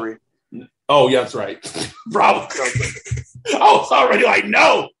injury. Oh, yeah, that's right. Probably. I was already like,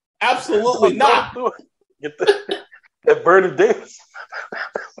 no, absolutely not. Get that Vernon Davis.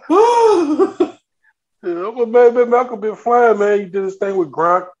 But man, Malcolm been flying, man. He did his thing with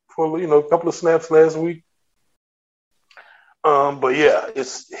Gronk for a couple of snaps last week. But yeah,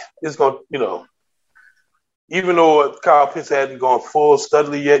 it's going to, even though Kyle Pitts hadn't gone full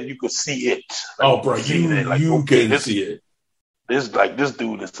Studley yet, you could see it. Like, bro, you can see it. This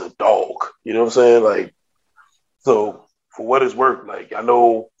dude is a dog. You know what I'm saying? Like, so for what it's worth, like, I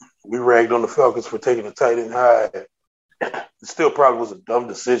know we ragged on the Falcons for taking a tight end high. It still probably was a dumb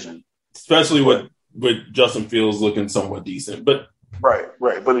decision, especially with Justin Fields looking somewhat decent. But right.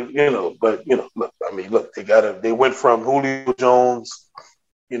 But look, they went from Julio Jones,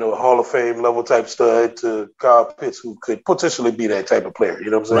 a Hall of Fame level type stud, to Kyle Pitts, who could potentially be that type of player. You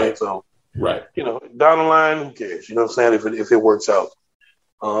know what I'm saying? Right. So. Right. Down the line, who cares? You know what I'm saying? If it works out.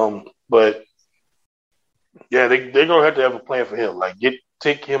 But yeah, they're gonna have to have a plan for him. Like,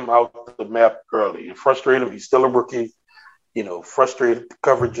 take him out the map early and frustrate him. He's still a rookie. Frustrate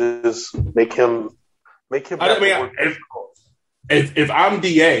coverages, make him. If I'm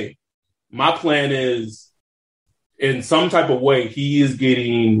DA, my plan is in some type of way he is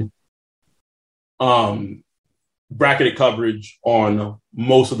getting bracketed coverage on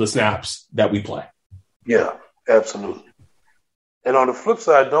most of the snaps that we play. Yeah, absolutely. And on the flip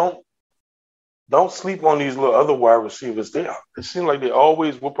side, don't sleep on these little other wide receivers. It seems like they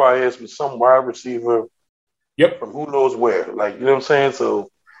always whoop our ass with some wide receiver. Yep. From who knows where. Like, you know what I'm saying?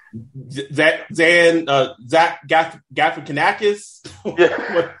 So Zach Galifianakis.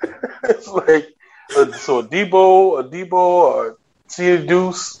 Yeah, it's like so Debo or Tia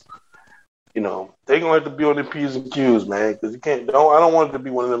Deuce. You know, they gonna have to be on their P's and Q's, man, because you can't. I don't want it to be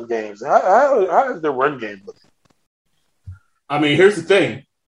one of them games. How is their run game looking? I mean, here's the thing.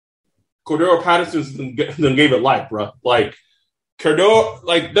 Cordero Patterson gave it life, bro. Like Cordero,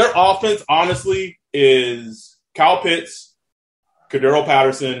 like their offense, honestly, is Kyle Pitts, Cordero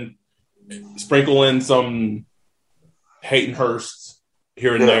Patterson, sprinkle in some Hayden Hurst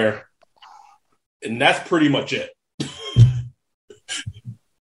here and there, and that's pretty much it.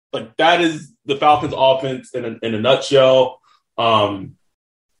 Like that is the Falcons' offense in a nutshell. When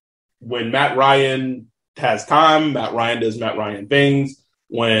Matt Ryan has time, Matt Ryan does Matt Ryan things.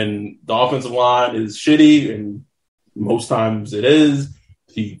 When the offensive line is shitty, and most times it is,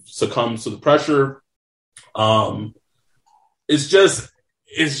 he succumbs to the pressure. It's just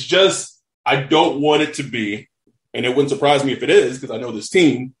I don't want it to be, and it wouldn't surprise me if it is because I know this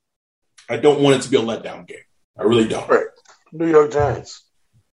team. I don't want it to be a letdown game. I really don't. Right. New York Giants.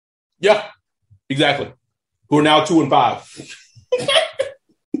 Yeah, exactly. Who are now 2-5.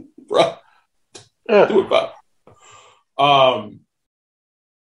 Bro. Yeah. 2-5.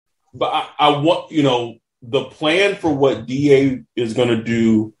 But I want, the plan for what DA is going to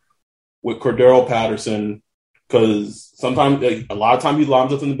do with Cordero Patterson, because sometimes, a lot of times he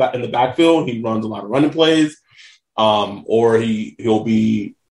lines up in the backfield. He runs a lot of running plays, or he'll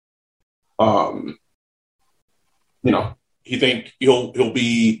be, he think he'll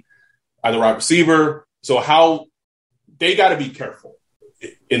be either wide receiver. So how they got to be careful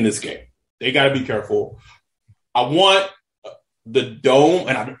in this game. They got to be careful. I want the dome,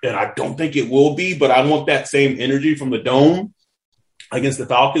 and I don't think it will be, but I want that same energy from the dome against the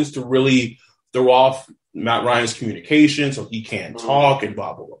Falcons to really throw off Matt Ryan's communication so he can't talk and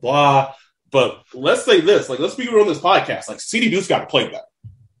blah, blah, blah, blah. But let's say this, let's be real on this podcast. CD Deuce got to play better.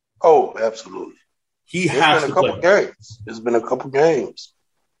 Oh, absolutely. He has to play better. Games. It's been a couple games.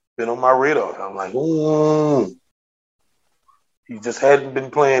 Been on my radar. I'm like, he just hadn't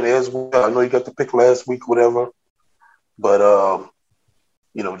been playing as well. I know he got the pick last week, whatever. But,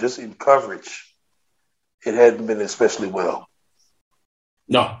 just in coverage, it hadn't been especially well.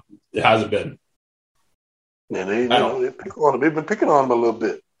 No, it hasn't been. And they pick on him. They've been picking on him a little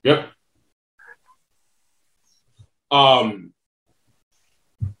bit. Yep.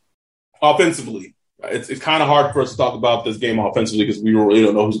 Offensively, it's kind of hard for us to talk about this game offensively because we really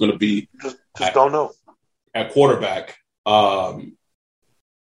don't know who's going to be. Just don't know. At quarterback. I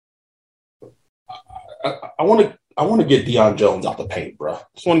want to get Deion Jones out the paint, bro.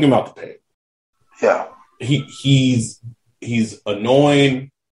 Just want to get him out the paint. Yeah. He's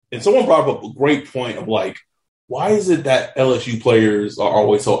annoying. And someone brought up a great point of why is it that LSU players are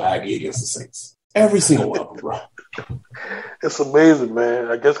always so aggy against the Saints? Every single one of them, bro. It's amazing, man.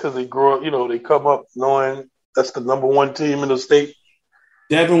 I guess because they grow up, they come up knowing that's the number one team in the state.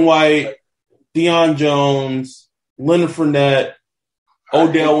 Devin White, Deion Jones, Leonard Fournette,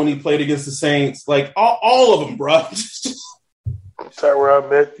 Odell when he played against the Saints, all of them, bro. Tyrann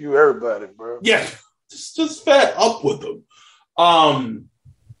Mathieu, everybody, bro. Yeah, just fed up with them. I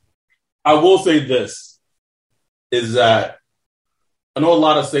will say this is that I know a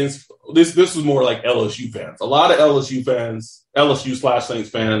lot of Saints. This is more like LSU fans. A lot of LSU fans, LSU/Saints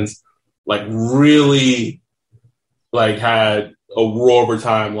fans, really had a roar over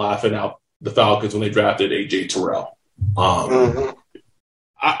time laughing out the Falcons when they drafted AJ Terrell.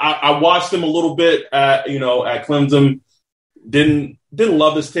 I watched them a little bit at Clemson. Didn't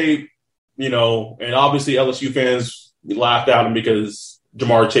love this tape, and obviously LSU fans laughed at him because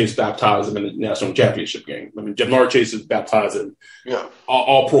Jamar Chase baptized him in the national championship game. I mean, Jamar Chase is baptizing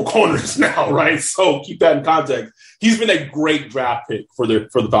all pro corners now, right? So keep that in context. He's been a great draft pick for the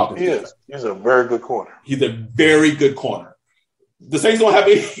Falcons. He is. He's a very good corner. He's a very good corner. The Saints don't have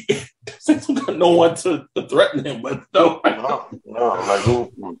any. The Saints don't got no one to threaten him with. No.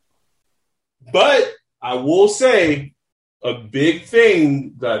 But I will say a big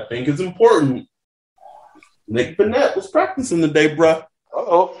thing that I think is important. Nick Vannett was practicing today, bro.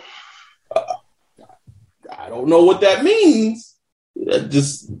 Uh-oh. I don't know what that means.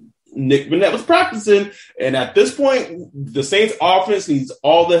 Just Nick Vannett was practicing. And at this point, the Saints offense needs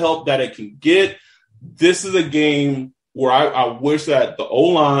all the help that it can get. This is a game where I wish that the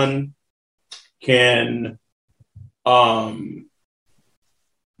O-line can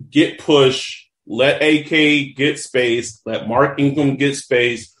get push, let AK get space, let Mark Ingram get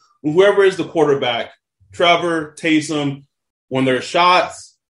space. Whoever is the quarterback, Trevor, Taysom, when there's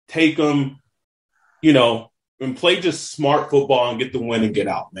shots, take them, and play just smart football and get the win and get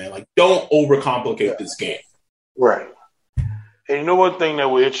out, man. Like, don't overcomplicate this game. Right. And you know one thing that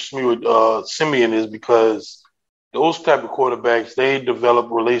would interest me with Simeon is because those type of quarterbacks, they develop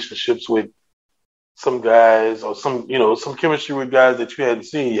relationships with some guys or some chemistry with guys that you hadn't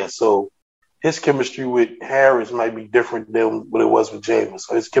seen yet. So his chemistry with Harris might be different than what it was with Jameis.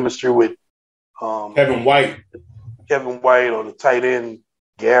 So his chemistry with Kevin White or the tight end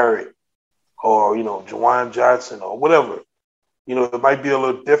Garrett or, Juwan Johnson or whatever. It might be a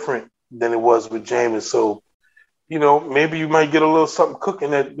little different than it was with Jameis. So, maybe you might get a little something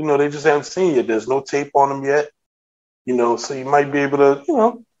cooking that, they just haven't seen yet. There's no tape on them yet. So you might be able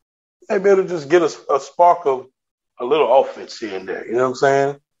to, just get a spark of a little offense here and there. You know what I'm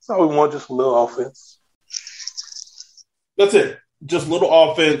saying? That's all we want, just a little offense. That's it. Just a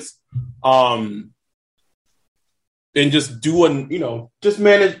little offense. And just just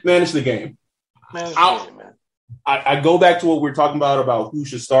manage the game. I go back to what we were talking about who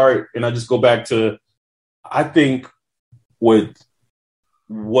should start, and I just go back to, I think with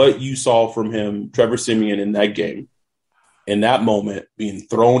what you saw from him, Trevor Siemian in that game, in that moment, being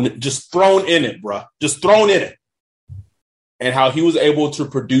thrown in it, bro. Just thrown in it. And how he was able to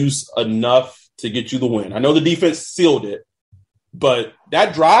produce enough to get you the win. I know the defense sealed it, but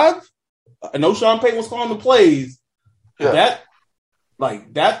that drive, I know Sean Payton was calling the plays. Yeah.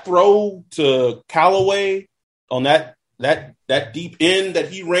 That throw to Callaway on that deep end that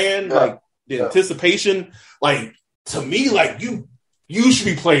he ran, the anticipation, to me, you should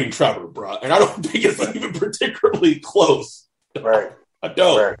be playing Trevor, bro. And I don't think it's even particularly close. Right. I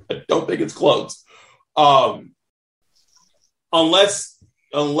don't think it's close. Unless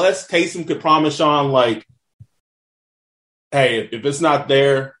Taysom could promise Sean, hey, if it's not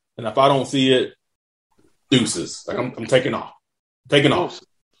there and if I don't see it, deuces. I'm taking off.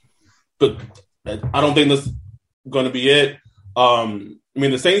 But I don't think that's going to be it. The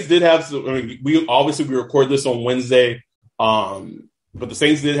Saints did have some. We record this on Wednesday, but the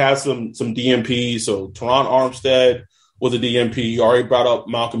Saints did have some DMP. So Teron Armstead was a DMP. You already brought up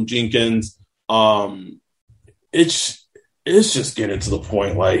Malcolm Jenkins. It's just getting to the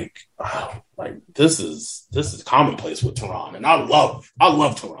point this is commonplace with Teron, and I love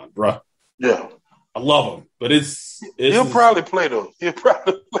Teron, bro. Yeah, I love him, but he'll probably play though. He'll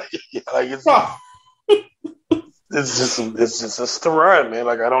probably play. It's just Teron, man.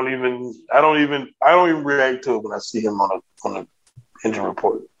 I don't even react to it when I see him on the injury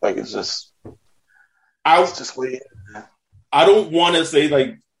report. It's just weird. I don't want to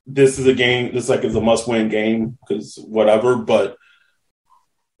say this is a game. This is a must-win game because whatever. But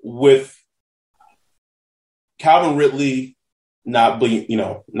with Calvin Ridley not being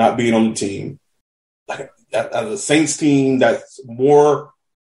on the team, as a Saints team that's more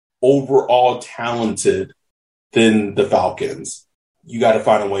overall talented than the Falcons, you got to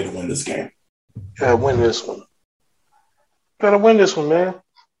find a way to win this game. Gotta win this one. Man.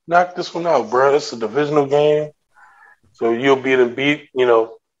 Knock this one out, bro. It's a divisional game. So you'll beat,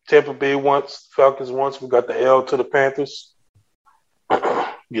 Tampa Bay once, Falcons once. We got the L to the Panthers.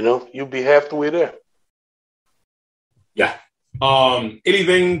 You'll be half the way there. Yeah.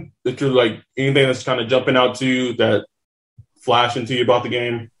 Anything that you're anything that's kind of jumping out to you that flashing to you about the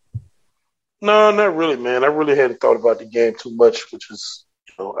game? No, not really, man. I really hadn't thought about the game too much, which is,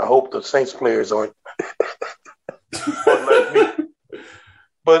 I hope the Saints players aren't like me.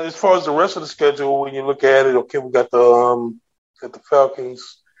 But as far as the rest of the schedule, when you look at it, okay, we got the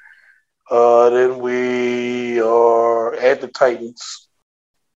Falcons. Then we are at the Titans.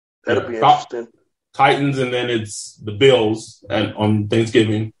 That'll be interesting. Titans, and then it's the Bills on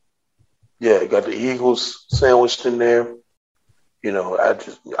Thanksgiving. Yeah, got the Eagles sandwiched in there. I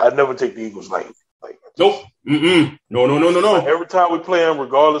never take the Eagles lightly. Nope. No. Every time we play them,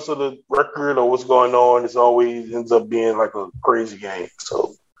 regardless of the record or what's going on, it always ends up being a crazy game.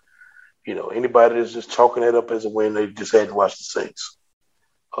 So, anybody that's just chalking it up as a win, they just had to watch the Saints.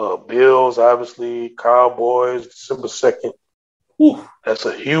 Bills, obviously, Cowboys, December 2nd. Whew. That's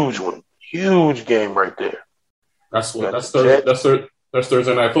a huge one. Huge game right there. That's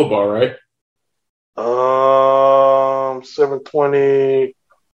Thursday Night Football, right? 7:20.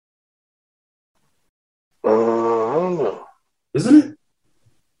 I don't know. Isn't it? I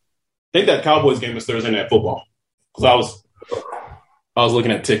think that Cowboys game is Thursday Night Football because I was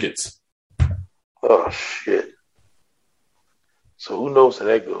looking at tickets. Oh shit! So who knows how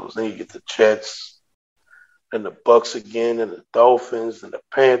that goes? Then you get the Jets and the Bucks again, and the Dolphins and the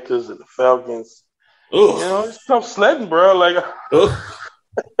Panthers and the Falcons. Ugh. It's tough sledding, bro.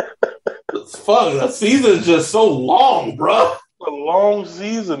 It's fun. That season is just so long, bro. A long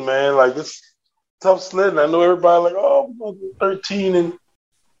season, man. tough sledding. I know everybody like, oh, 13-4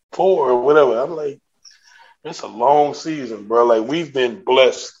 or whatever. I'm like, it's a long season, bro. Like, we've been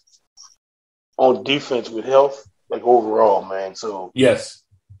blessed on defense with health, like, overall, man. So, yes.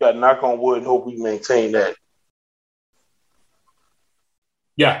 Got to knock on wood and hope we maintain that.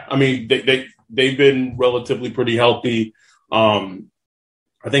 Yeah, I mean, they've been relatively pretty healthy.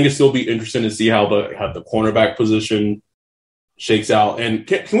 I think it'll still be interesting to see how the cornerback position shakes out. And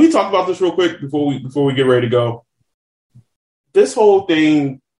can we talk about this real quick before we get ready to go? This whole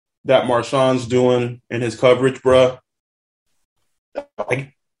thing that Marshawn's doing in his coverage, bruh,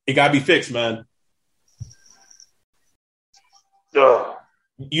 like, it got to be fixed, man.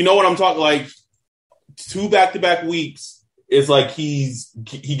 You know what I'm talking? Like, 2 back-to-back weeks, it's like he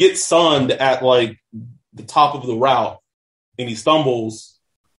gets sunned at, like, the top of the route, and he stumbles,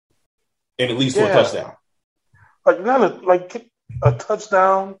 and it leads to a touchdown. Like, not a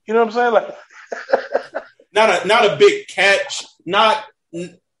touchdown. You know what I'm saying? Like, not a big catch, not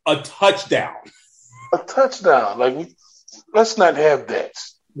a touchdown. A touchdown. Like, let's not have that.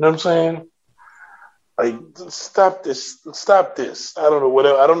 You know what I'm saying? Like, stop this. I don't know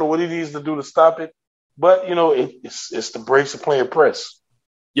what he needs to do to stop it, but you know, it's the breaks of playing press.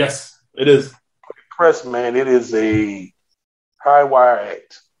 Yes, it is. Press, man. It is a high wire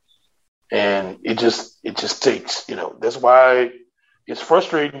act, and it just takes. You know, that's why it's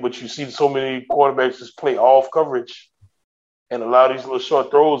frustrating. But you see so many quarterbacks just play off coverage and allow these little short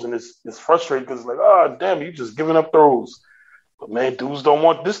throws, and it's frustrating because it's like, oh damn, you just giving up throws. But man, dudes don't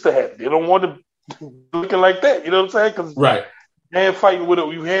want this to happen. They don't want to looking like that. You know what I'm saying? Because right, hand fighting with a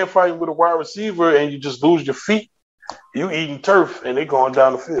wide receiver, and you just lose your feet. You eating turf, and they going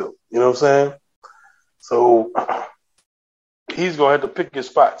down the field. You know what I'm saying? So he's gonna have to pick his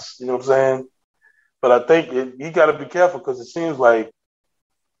spots. You know what I'm saying? But I think he got to be careful because it seems like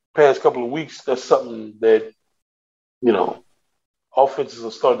past couple of weeks that's something that you know offenses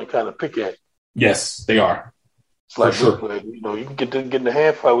are starting to kind of pick at. Yes, they are. It's like, look, you know, you can get in the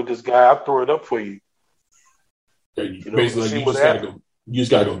hand fight with this guy. I'll throw it up for you. You know, basically, you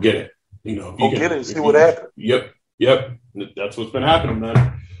just gotta go get it. You know, go get it and see what happens. Yep. That's what's been happening,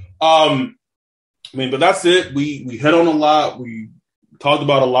 man. I mean, but that's it. We hit on a lot. We talked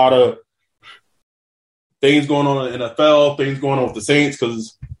about a lot of things going on in the NFL, things going on with the Saints,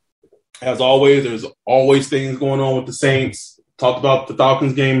 because as always, there's always things going on with the Saints. Talked about the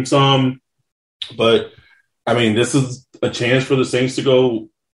Falcons game some, but I mean, this is a chance for the Saints to go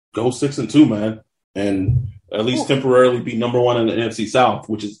 6-2, man, and at least temporarily be number one in the NFC South,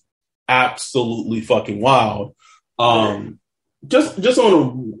 which is absolutely fucking wild. Just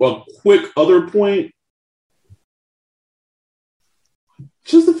on a quick other point,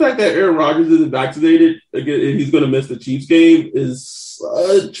 just the fact that Aaron Rodgers isn't vaccinated again and he's going to miss the Chiefs game is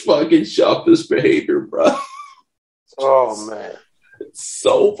such fucking selfish behavior, bro. Oh man. It's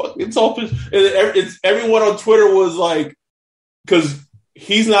so fucking selfish. And everyone on Twitter was like, because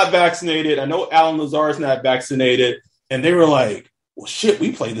he's not vaccinated. I know Alan Lazard's not vaccinated. And they were like, well, shit,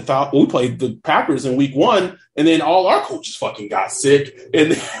 we played the Packers in week 1, and then all our coaches fucking got sick.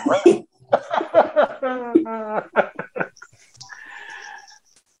 And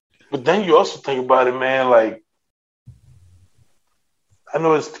but then you also think about it, man, like, I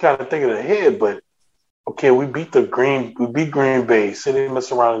know it's kind of thinking ahead, but okay, we beat Green Bay, so they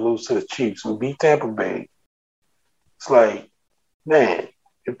mess around and lose to the Chiefs. We beat Tampa Bay. It's like, man,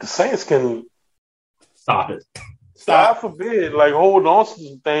 if the Saints can stop it. God forbid, like, hold on to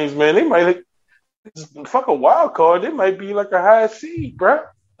some things, man, they might fuck a wild card. They might be like a high seed, bro.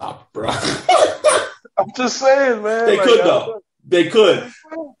 Stop, bro. I'm just saying, man. They could, though. They could.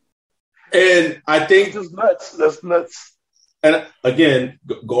 And I think that's nuts. And again,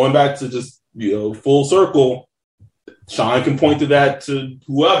 going back to just, you know, full circle, Sean can point to that to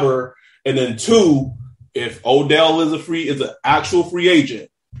whoever. And then 2, if Odell is an actual free agent,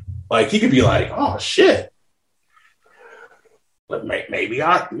 like, he could be like, oh shit. But maybe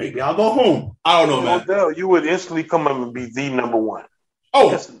I'll go home. I don't know, man. Odell, you would instantly come up and be the number 1.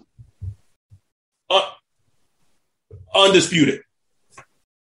 Oh, undisputed.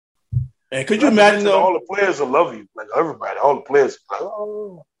 And could you imagine though? All the players will love you, like everybody. All the players, like,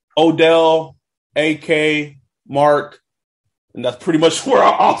 oh. Odell, AK, Mark, and that's pretty much where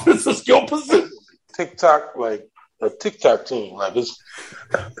our offensive skill position. TikTok, like a TikTok team, like it's.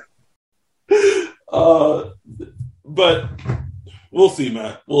 But we'll see,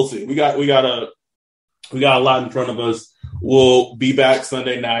 man. We'll see. We got a lot in front of us. We'll be back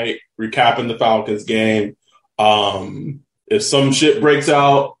Sunday night recapping the Falcons game. If some shit breaks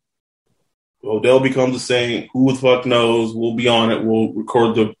out, Odell becomes a Saint. Who the fuck knows? We'll be on it. We'll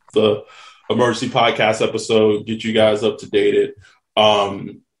record the emergency podcast episode, get you guys up to date.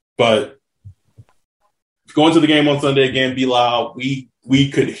 But going to the game on Sunday again, be loud.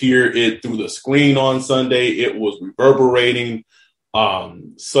 We could hear it through the screen on Sunday. It was reverberating.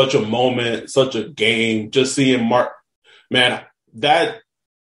 Such a moment, such a game. Just seeing Mark, man, that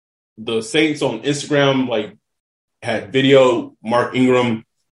the Saints on Instagram like had video Mark Ingram,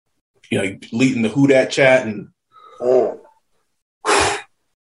 leading the Who Dat chat and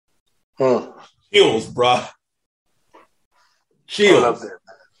chills, bruh. Chills.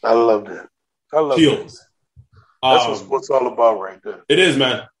 I love that. Chills. That's what sports all about right there. It is,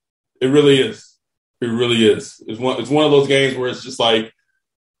 man. It really is. It really is. It's one of those games where it's just like,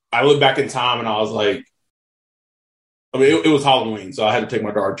 I look back in time and I was like, I mean, it was Halloween, so I had to take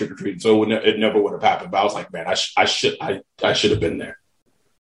my daughter trick-or-treating, so it never would have happened. But I was like, man, I should have been there.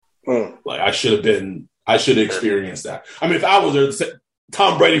 Like, I should have experienced that. I mean, if I was there,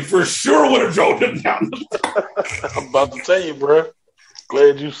 Tom Brady for sure would have drove him down. I'm about to tell you, bro.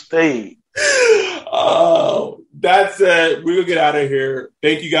 Glad you stayed. That said, we're going to get out of here.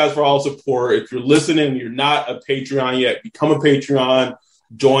 Thank you guys for all the support. If you're listening and you're not a Patreon yet, become a Patreon.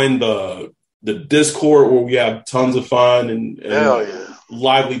 Join the Discord where we have tons of fun and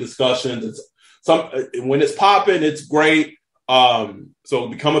lively discussions. When it's popping, it's great. So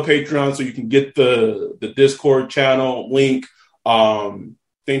become a Patreon so you can get the Discord channel link.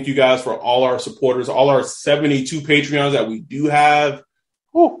 Thank you guys for all our supporters, all our 72 Patreons that we do have.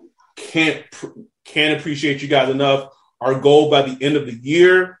 Woo. Can't appreciate you guys enough. Our goal by the end of the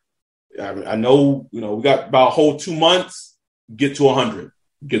year, I know, we got about a whole 2 months, get to 100,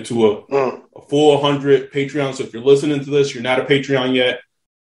 get to a full 100 Patreon. So if you're listening to this, you're not a Patreon yet,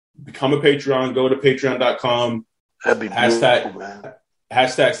 become a Patreon, go to patreon.com. That'd be beautiful, man.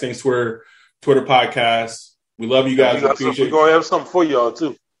 Hashtag Saints Twitter podcast. We love you guys. We're going to have something for y'all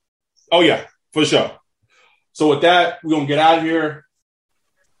too. Oh yeah, for sure. So with that, we're going to get out of here.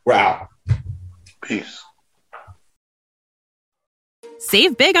 We're out. Peace.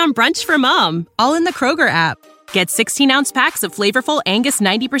 Save big on brunch for mom, all in the Kroger app. Get 16-ounce packs of flavorful Angus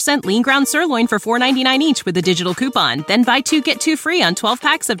 90% lean ground sirloin for $4.99 each with a digital coupon. Then buy 2, get 2 free on 12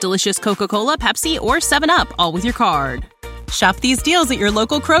 packs of delicious Coca-Cola, Pepsi, or 7-Up, all with your card. Shop these deals at your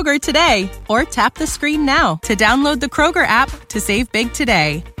local Kroger today, or tap the screen now to download the Kroger app to save big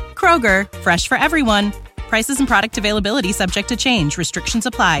today. Kroger, fresh for everyone. Prices and product availability subject to change. Restrictions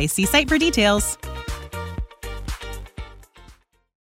apply. See site for details.